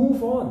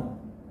 Move on,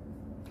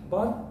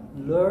 but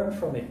learn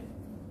from it.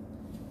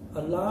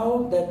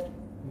 Allow that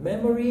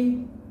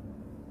memory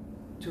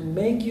to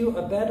make you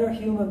a better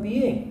human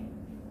being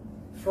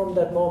from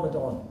that moment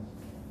on.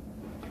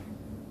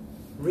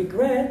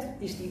 Regret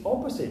is the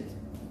opposite.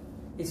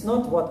 It's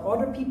not what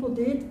other people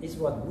did, it's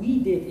what we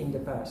did in the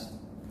past.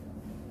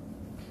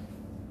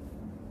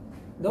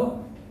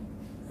 No?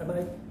 Am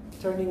I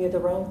turning it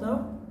around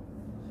now?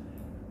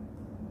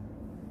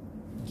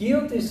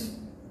 Guilt is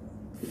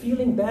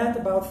feeling bad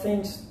about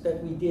things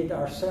that we did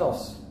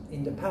ourselves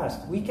in the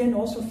past. We can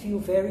also feel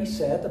very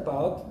sad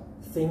about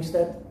things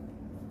that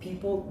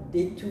people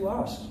did to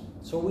us.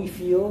 So we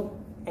feel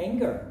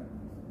anger,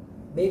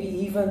 maybe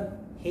even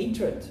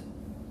hatred.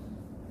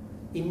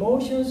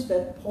 Emotions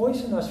that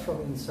poison us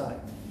from inside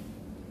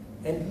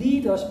and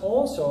lead us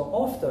also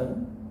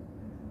often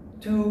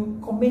to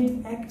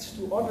commit acts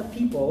to other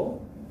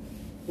people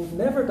who've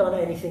never done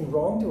anything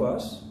wrong to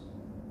us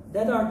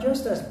that are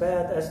just as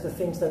bad as the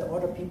things that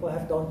other people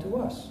have done to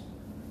us.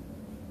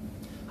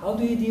 How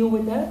do you deal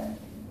with that?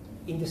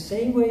 In the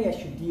same way as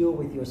you deal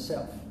with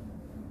yourself.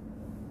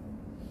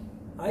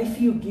 I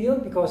feel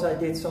guilt because I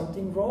did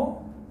something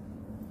wrong,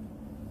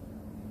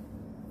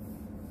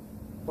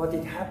 but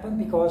it happened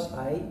because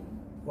I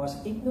was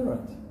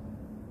ignorant.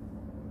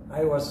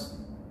 I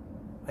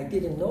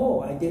didn't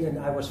know,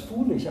 I was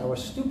foolish, I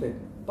was stupid,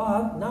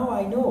 but now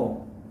I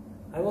know.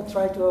 I will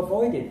try to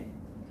avoid it.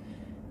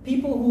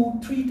 People who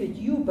treated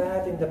you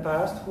bad in the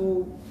past,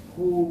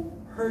 who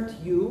hurt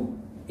you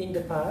in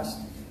the past,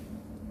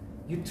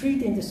 you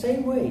treat in the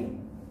same way.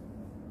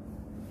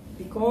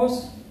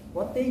 Because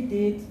what they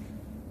did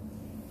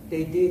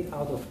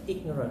out of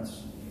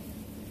ignorance.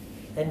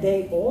 And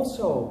they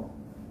also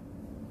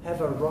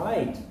have a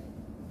right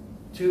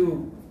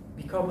to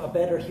become a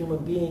better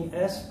human being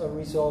as a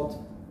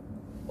result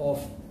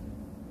of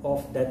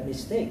that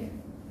mistake.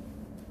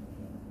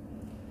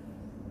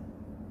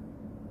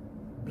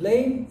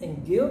 Blame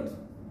and guilt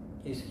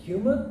is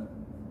human,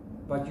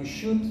 but you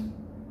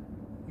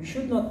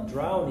should not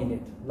drown in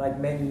it like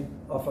many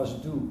of us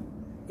do.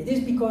 It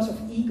is because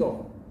of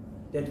ego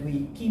that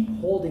we keep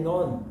holding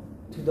on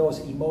to those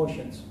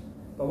emotions.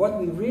 But what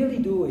we really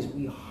do is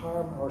we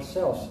harm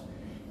ourselves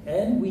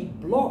and we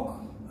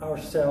block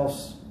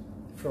ourselves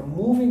from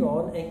moving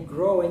on and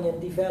growing and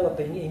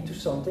developing into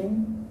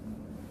something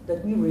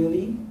that we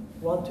really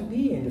want to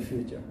be in the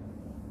future.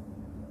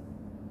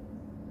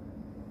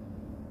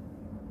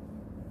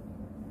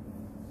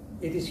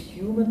 It is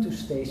human to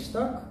stay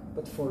stuck,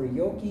 but for a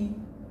yogi,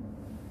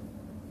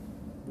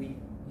 we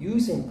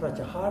using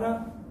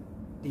Pratyahara,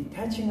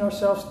 detaching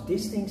ourselves,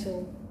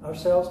 distancing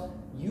ourselves,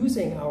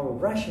 using our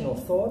rational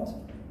thought,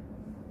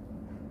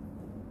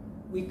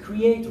 we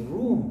create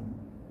room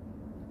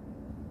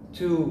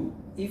to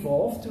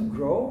evolve, to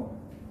grow,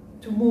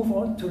 to move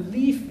on, to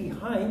leave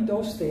behind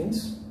those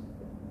things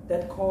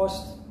that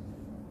caused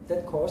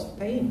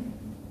pain.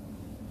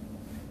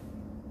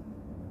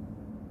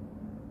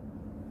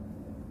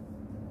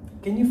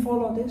 Can you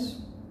follow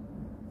this?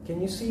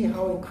 Can you see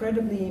how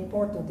incredibly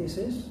important this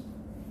is?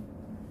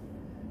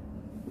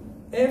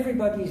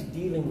 Everybody is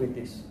dealing with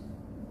this.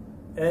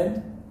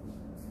 And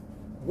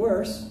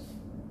worse,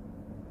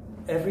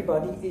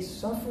 everybody is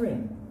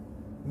suffering,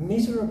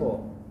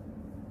 miserable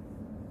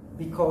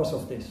because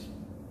of this.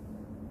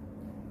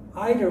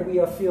 Either we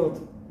are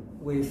filled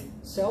with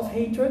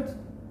self-hatred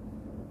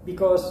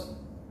because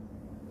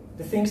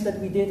the things that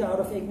we did out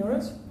of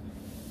ignorance,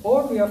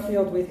 or we are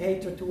filled with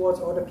hatred towards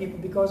other people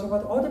because of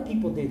what other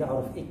people did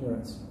out of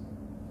ignorance.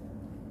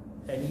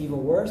 And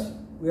even worse,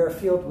 we are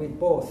filled with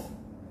both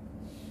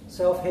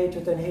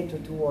self-hatred and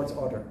hatred towards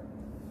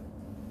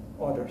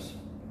others.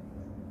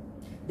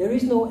 There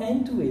is no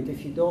end to it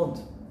if you don't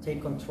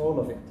take control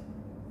of it.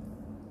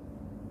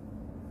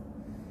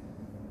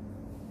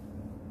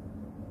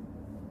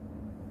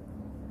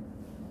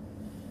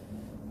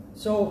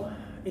 So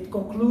it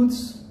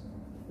concludes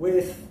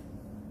with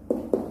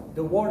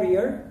the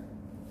warrior,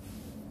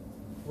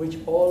 which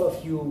all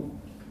of you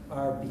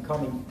are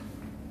becoming.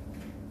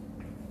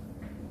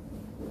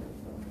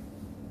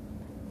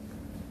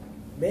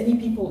 There are many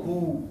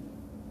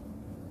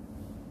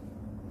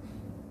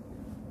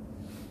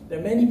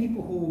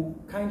people who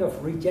kind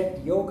of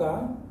reject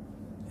yoga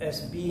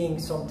as being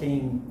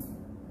something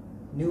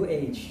new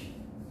age,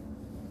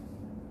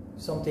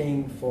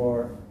 something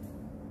for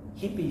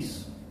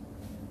hippies,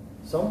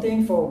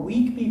 something for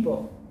weak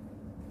people.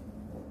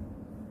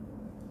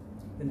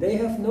 And they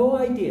have no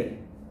idea.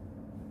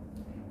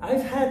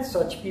 I've had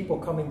such people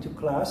coming to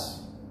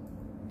class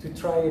to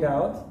try it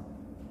out,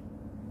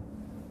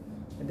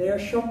 and they are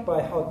shocked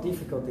by how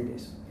difficult it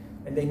is,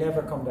 and they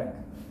never come back.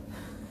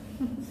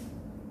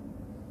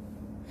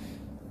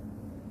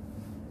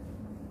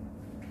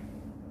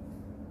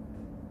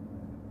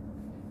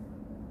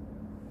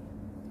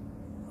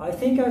 I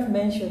think I've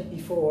mentioned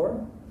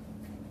before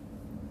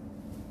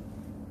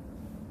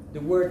the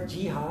word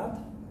jihad.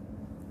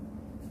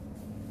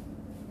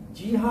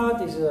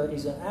 Jihad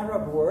is an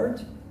Arab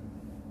word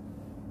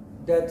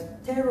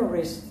that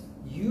terrorists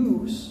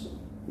use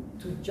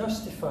to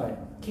justify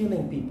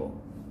killing people.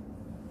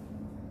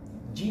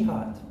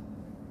 Jihad.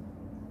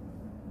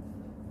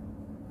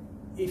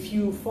 If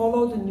you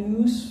follow the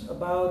news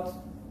about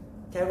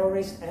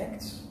terrorist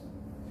acts,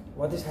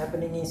 what is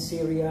happening in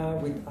Syria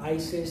with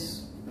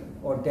ISIS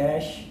or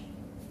Daesh,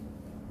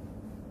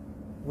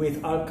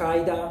 with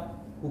Al-Qaeda,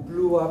 who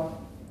blew up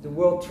the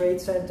World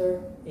Trade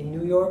Center in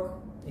New York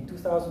in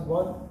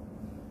 2001,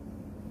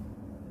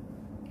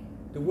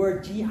 the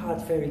word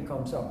jihad very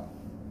comes up.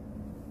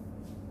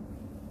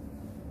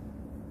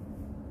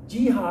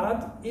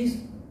 Jihad is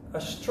a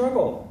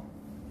struggle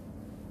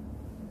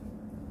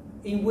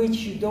in which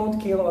you don't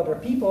kill other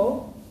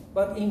people,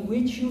 but in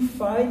which you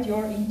fight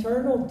your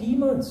internal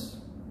demons.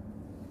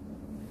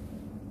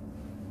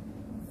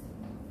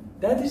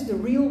 That is the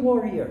real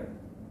warrior.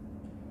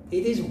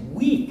 It is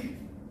weak.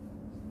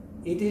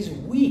 It is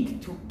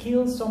weak to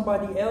kill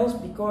somebody else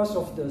because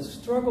of the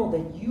struggle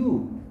that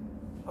you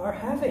are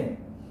having.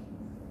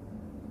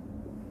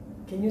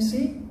 Can you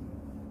see?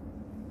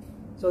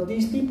 So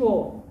these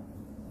people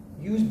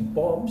use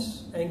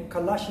bombs and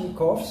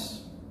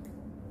Kalashnikovs.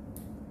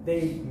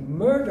 They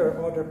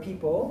murder other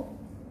people,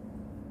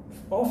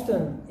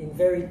 often in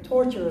very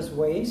torturous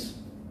ways,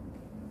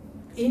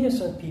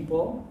 innocent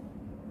people,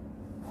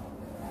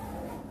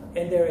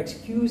 and their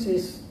excuse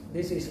is,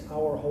 this is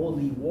our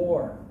holy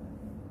war.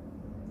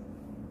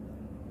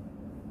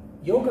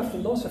 Yoga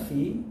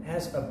philosophy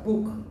has a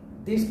book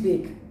this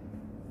big.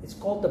 It's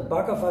called the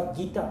Bhagavad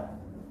Gita.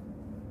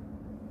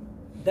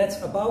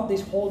 That's about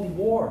this holy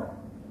war.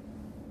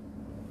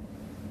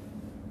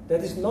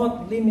 That is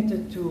not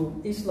limited to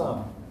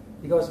Islam,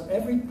 because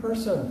every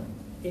person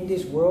in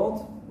this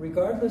world,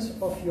 regardless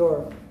of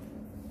your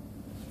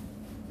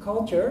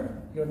culture,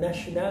 your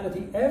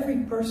nationality, every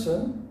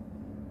person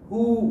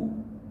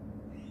who,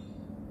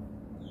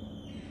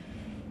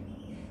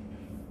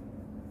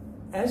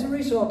 as a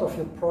result of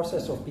your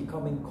process of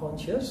becoming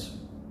conscious,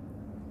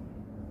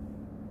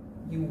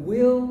 you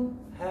will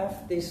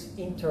have this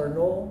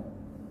internal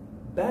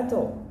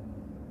battle.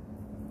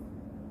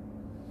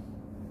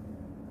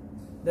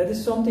 That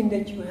is something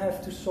that you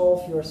have to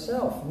solve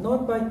yourself,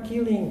 not by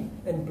killing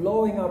and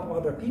blowing up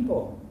other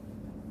people.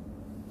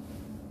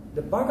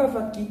 The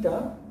Bhagavad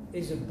Gita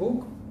is a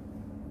book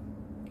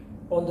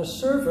on the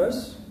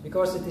surface,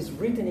 because it is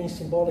written in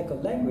symbolical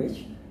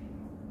language,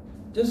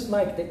 just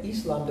like the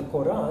Islam, the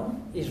Quran,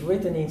 is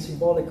written in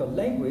symbolical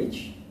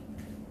language.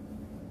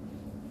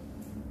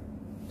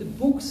 The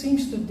book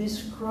seems to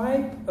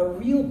describe a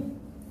real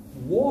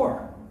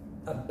war,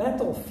 a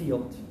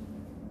battlefield,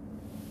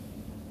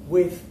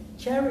 with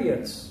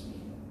chariots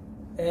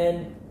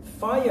and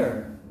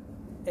fire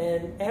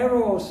and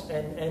arrows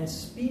and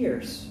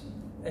spears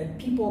and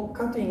people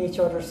cutting each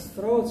other's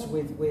throats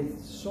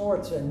with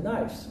swords and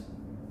knives.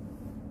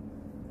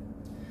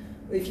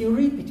 If you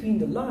read between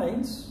the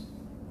lines,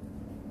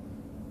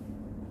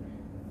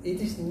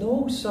 it is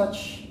no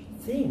such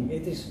thing.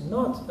 It is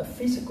not a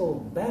physical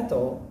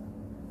battle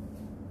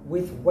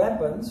with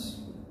weapons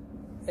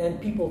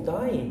and people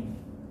dying.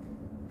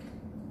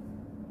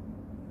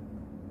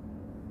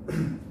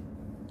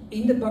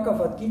 In the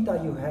Bhagavad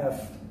Gita you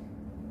have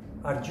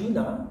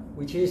Arjuna,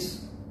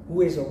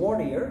 who is a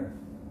warrior,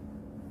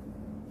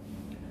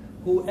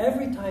 who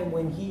every time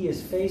when he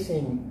is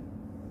facing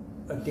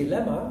a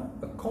dilemma,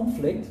 a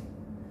conflict,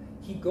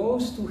 he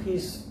goes to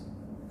his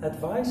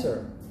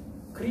advisor,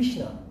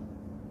 Krishna.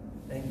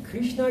 And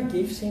Krishna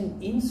gives him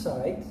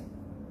insight,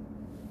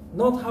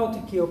 not how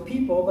to kill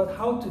people, but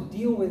how to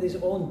deal with his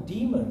own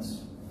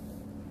demons.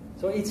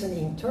 So it's an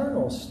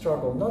internal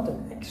struggle, not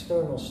an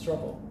external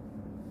struggle.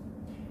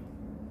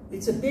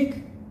 It's a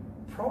big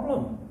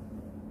problem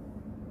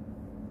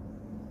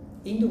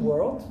in the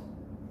world.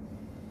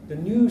 The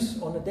news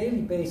on a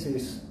daily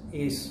basis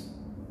is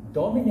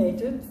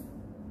dominated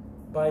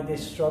by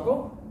this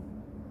struggle.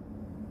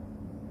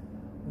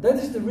 That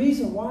is the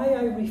reason why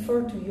I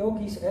refer to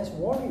yogis as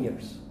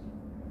warriors.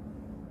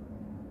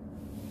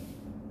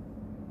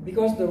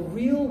 Because the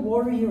real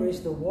warrior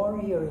is the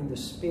warrior in the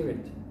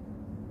spirit.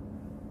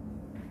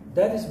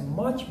 That is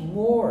much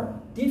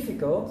more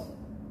difficult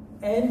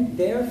and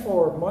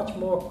therefore much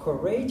more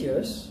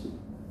courageous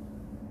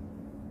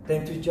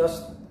than to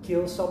just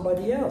kill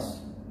somebody else,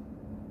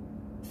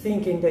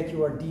 thinking that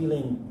you are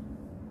dealing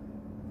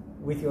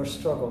with your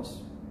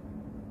struggles.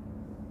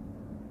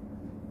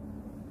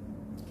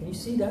 Can you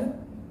see that?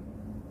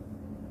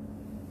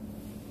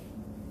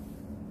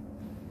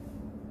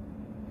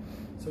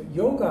 So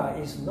yoga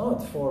is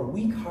not for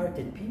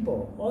weak-hearted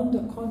people. On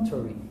the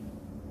contrary,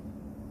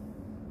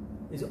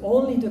 it's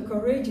only the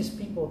courageous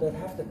people that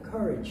have the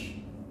courage,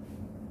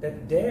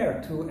 that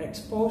dare to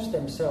expose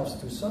themselves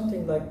to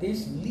something like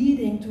this,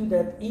 leading to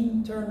that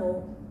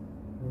internal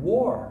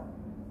war.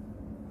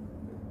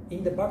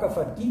 In the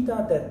Bhagavad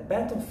Gita, that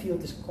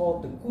battlefield is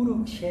called the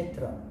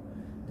Kurukshetra.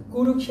 The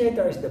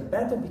Kurukshetra is the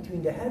battle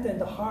between the head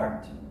and the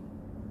heart.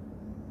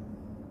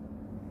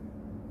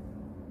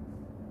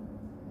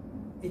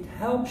 It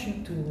helps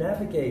you to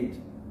navigate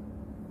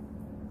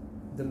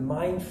the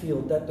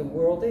minefield that the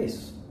world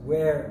is,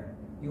 where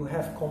you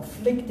have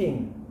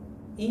conflicting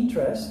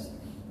interests.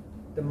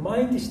 The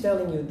mind is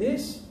telling you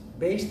this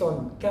based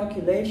on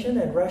calculation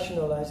and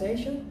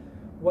rationalization,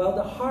 while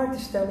the heart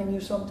is telling you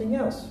something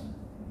else.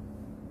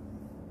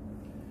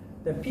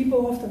 Then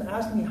people often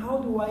ask me, how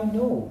do I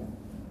know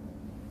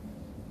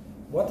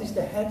what is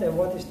the head and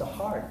what is the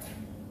heart?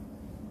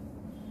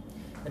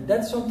 And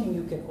that's something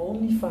you can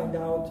only find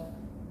out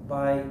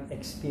by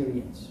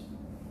experience.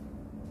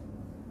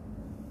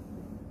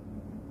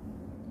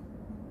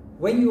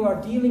 When you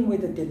are dealing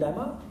with a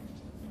dilemma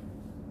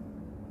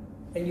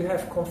and you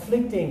have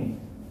conflicting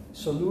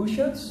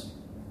solutions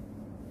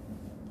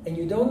and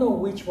you don't know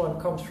which one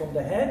comes from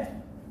the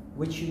head,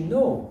 which you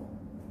know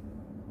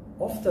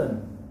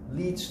often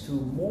leads to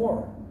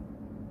more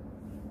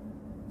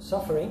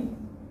suffering,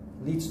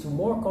 leads to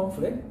more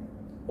conflict,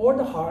 or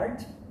the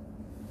heart,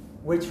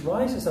 which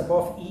rises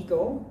above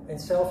ego and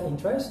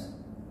self-interest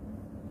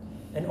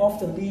and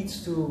often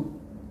leads to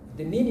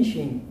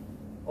diminishing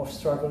of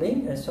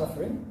struggling and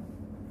suffering.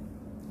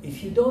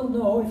 If you don't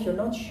know, if you're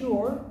not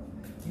sure,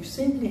 you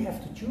simply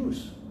have to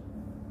choose.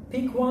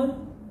 Pick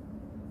one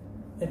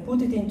and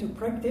put it into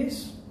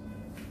practice.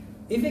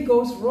 If it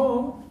goes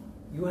wrong,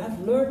 you have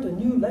learned a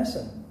new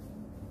lesson.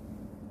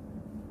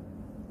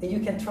 And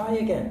you can try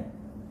again.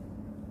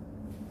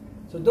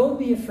 So don't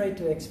be afraid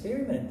to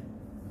experiment.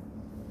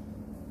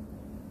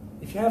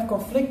 If you have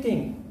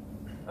conflicting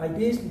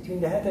ideas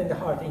between the head and the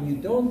heart and you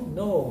don't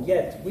know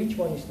yet which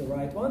one is the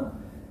right one,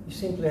 you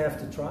simply have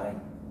to try.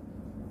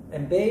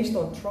 And based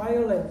on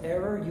trial and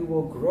error, you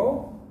will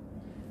grow.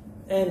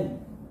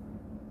 And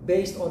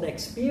based on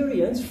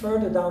experience,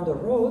 further down the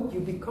road,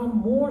 you become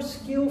more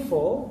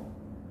skillful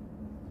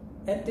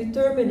at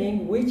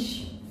determining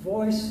which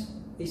voice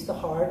is the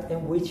heart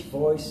and which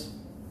voice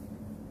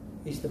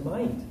is the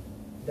mind.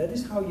 That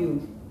is how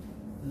you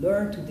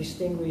learn to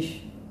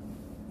distinguish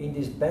in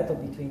this battle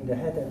between the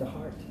head and the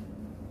heart.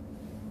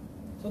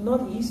 So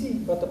not easy,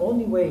 but the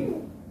only way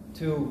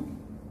to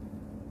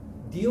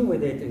deal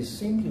with it is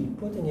simply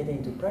putting it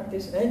into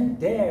practice and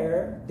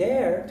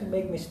dare to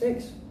make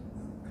mistakes.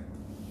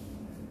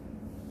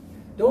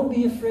 Don't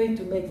be afraid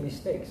to make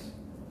mistakes.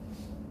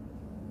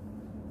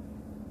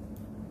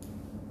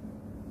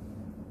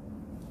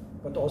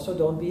 But also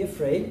don't be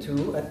afraid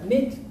to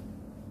admit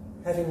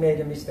having made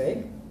a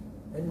mistake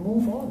and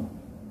move on.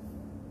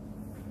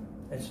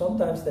 And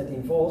sometimes that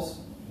involves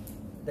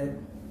that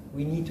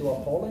we need to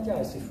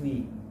apologize if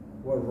we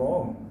were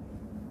wrong.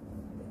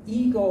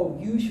 Ego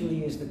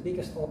usually is the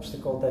biggest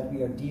obstacle that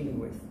we are dealing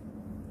with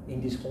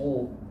in this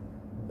whole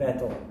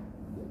battle.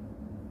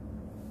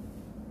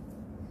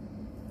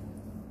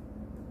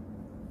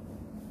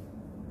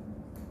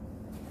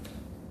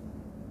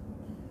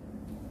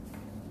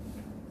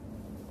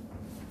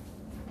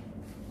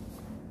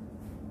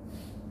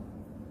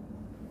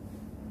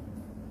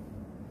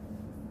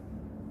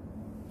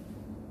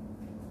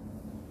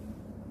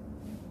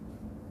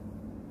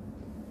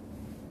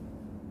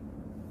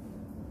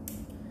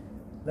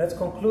 Let's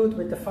conclude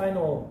with the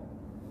final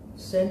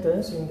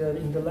sentence in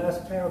the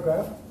last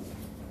paragraph.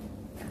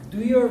 Do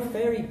your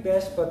very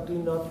best, but do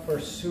not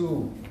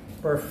pursue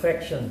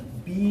perfection.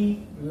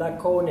 Be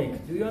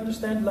laconic. Do you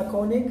understand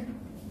laconic?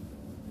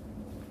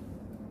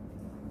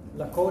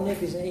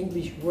 Laconic is an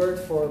English word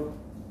for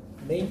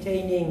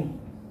maintaining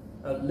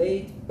a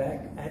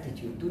laid-back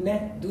attitude. Do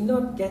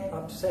not get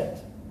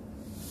upset.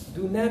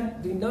 Do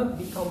not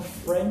become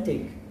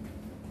frantic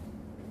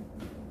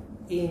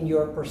in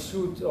your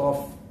pursuit of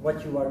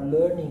what you are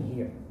learning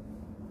here.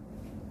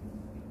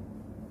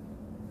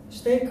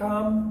 Stay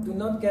calm, do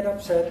not get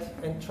upset,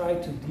 and try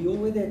to deal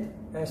with it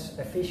as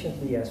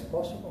efficiently as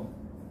possible.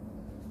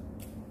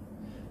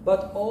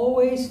 But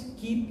always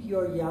keep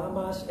your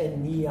yamas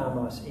and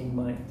niyamas in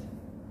mind.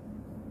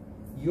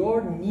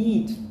 Your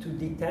need to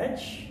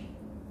detach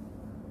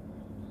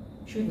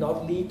should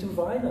not lead to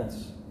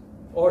violence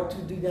or to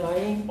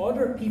denying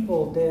other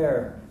people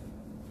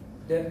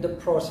the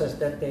process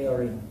that they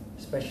are in,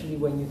 especially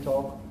when you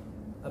talk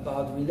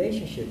about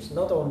relationships,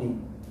 not only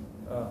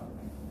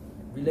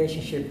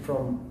relationship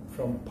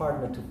from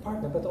partner to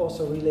partner, but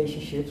also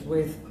relationships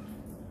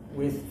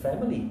with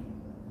family,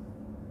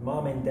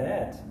 mom and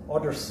dad,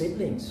 other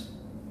siblings.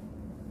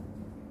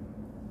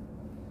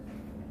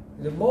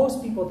 The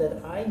most people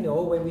that I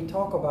know, when we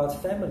talk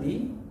about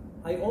family,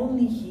 I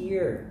only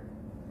hear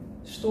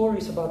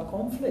stories about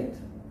conflict.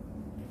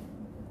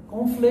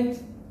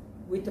 Conflict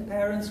with the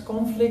parents,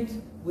 conflict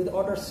with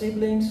other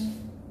siblings.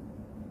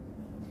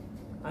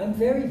 I'm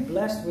very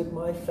blessed with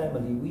my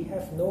family. We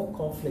have no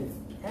conflict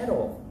at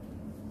all.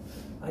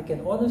 I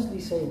can honestly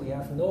say we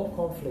have no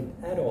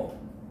conflict at all.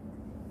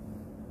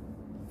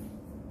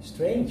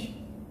 Strange,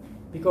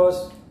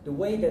 because the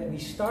way that we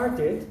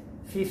started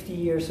 50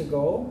 years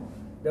ago,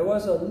 there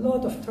was a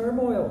lot of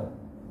turmoil,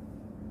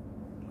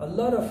 a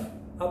lot of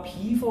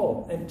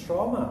upheaval and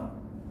trauma.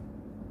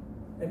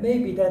 And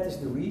maybe that is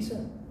the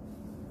reason.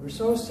 We're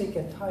so sick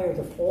and tired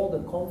of all the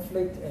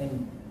conflict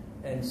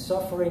and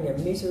suffering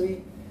and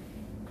misery.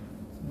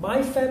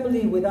 My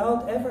family,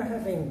 without ever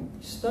having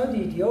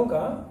studied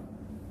yoga,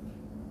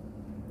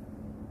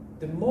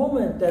 the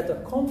moment that a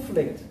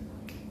conflict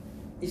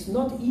is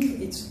not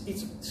even,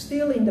 it's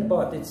still in the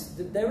bud.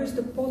 There is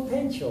the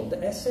potential,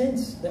 the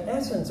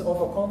essence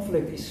of a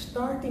conflict is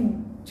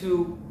starting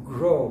to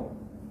grow.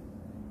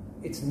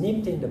 It's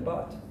nipped in the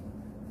bud.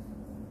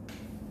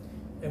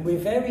 And we're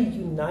very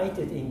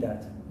united in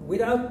that.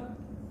 Without,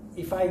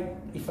 if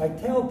I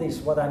tell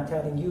this, what I'm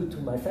telling you to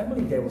my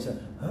family, they will say,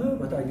 huh,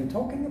 what are you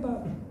talking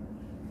about?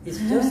 It's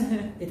just,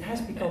 it has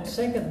become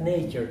second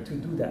nature to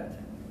do that.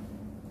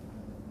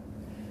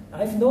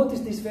 I've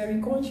noticed this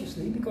very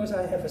consciously because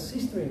I have a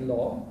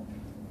sister-in-law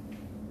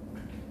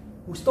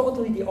who's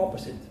totally the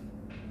opposite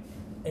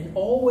and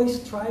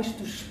always tries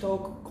to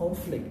stoke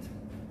conflict.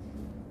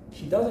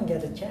 She doesn't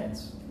get a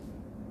chance.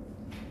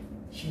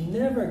 She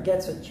never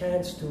gets a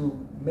chance to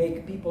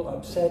make people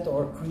upset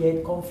or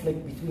create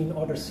conflict between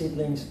other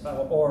siblings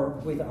or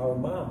with our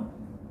mom.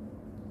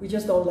 We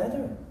just don't let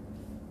her.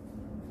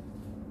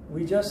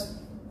 We just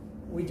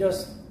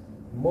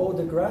mow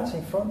the grass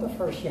in front of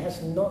her. She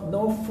has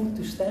no foot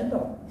to stand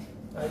on.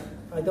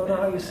 I don't know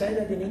how you say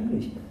that in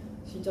English.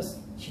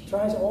 She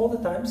tries all the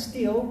time,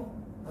 still,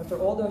 after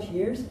all those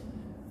years,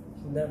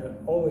 she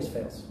always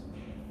fails.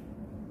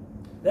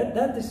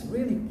 That is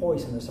really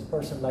poisonous, a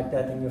person like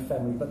that in your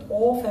family. But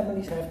all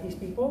families have these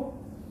people.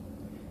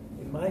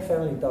 In my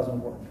family, it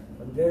doesn't work.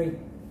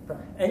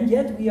 And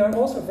yet we are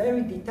also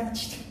very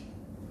detached.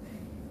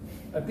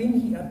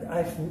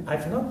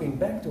 I've not been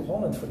back to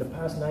Holland for the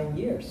past 9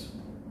 years.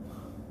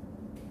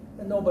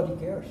 And nobody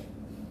cares.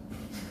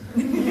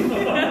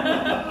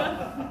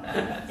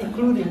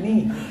 Including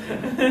me.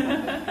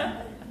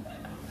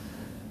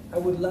 I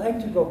would like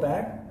to go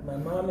back. My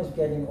mom is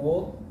getting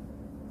old.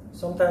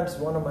 Sometimes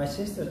one of my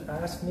sisters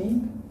asks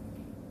me,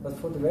 but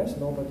for the rest,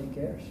 nobody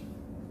cares.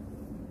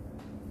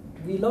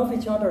 We love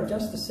each other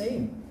just the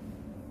same.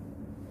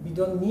 We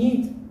don't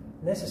need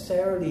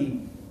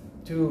necessarily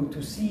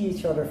to see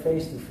each other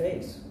face to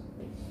face.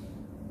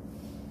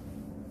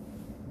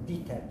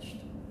 Detached.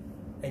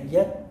 And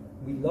yet,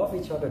 we love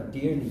each other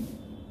dearly.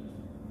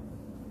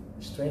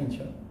 Strange,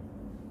 huh?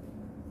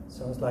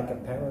 Sounds like a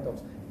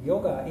paradox.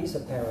 Yoga is a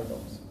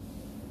paradox.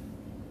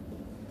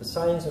 The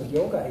science of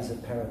yoga is a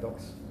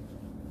paradox.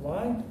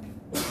 Why?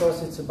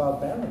 Because it's about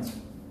balance.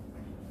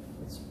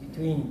 It's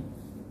between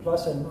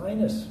plus and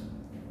minus.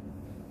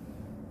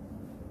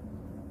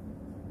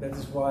 That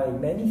is why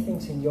many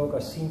things in yoga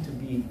seem to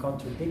be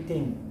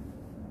contradicting,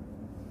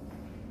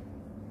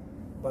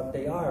 but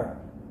they are,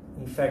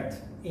 in fact,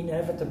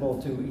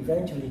 inevitable to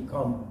eventually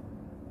come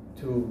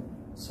to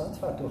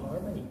sattva, to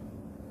harmony.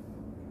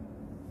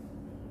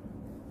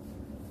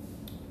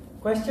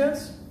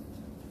 Questions?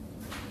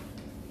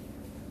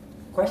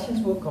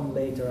 Questions will come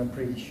later, I'm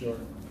pretty sure.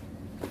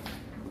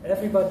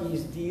 Everybody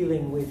is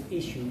dealing with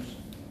issues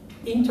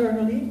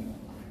internally,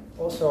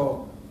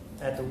 also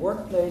at the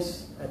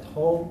workplace, at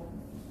home.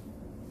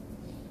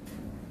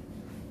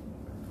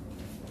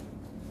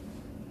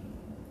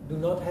 Do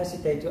not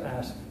hesitate to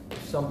ask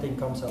if something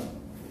comes up.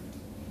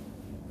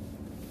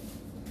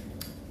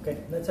 Okay,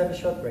 let's have a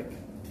short break.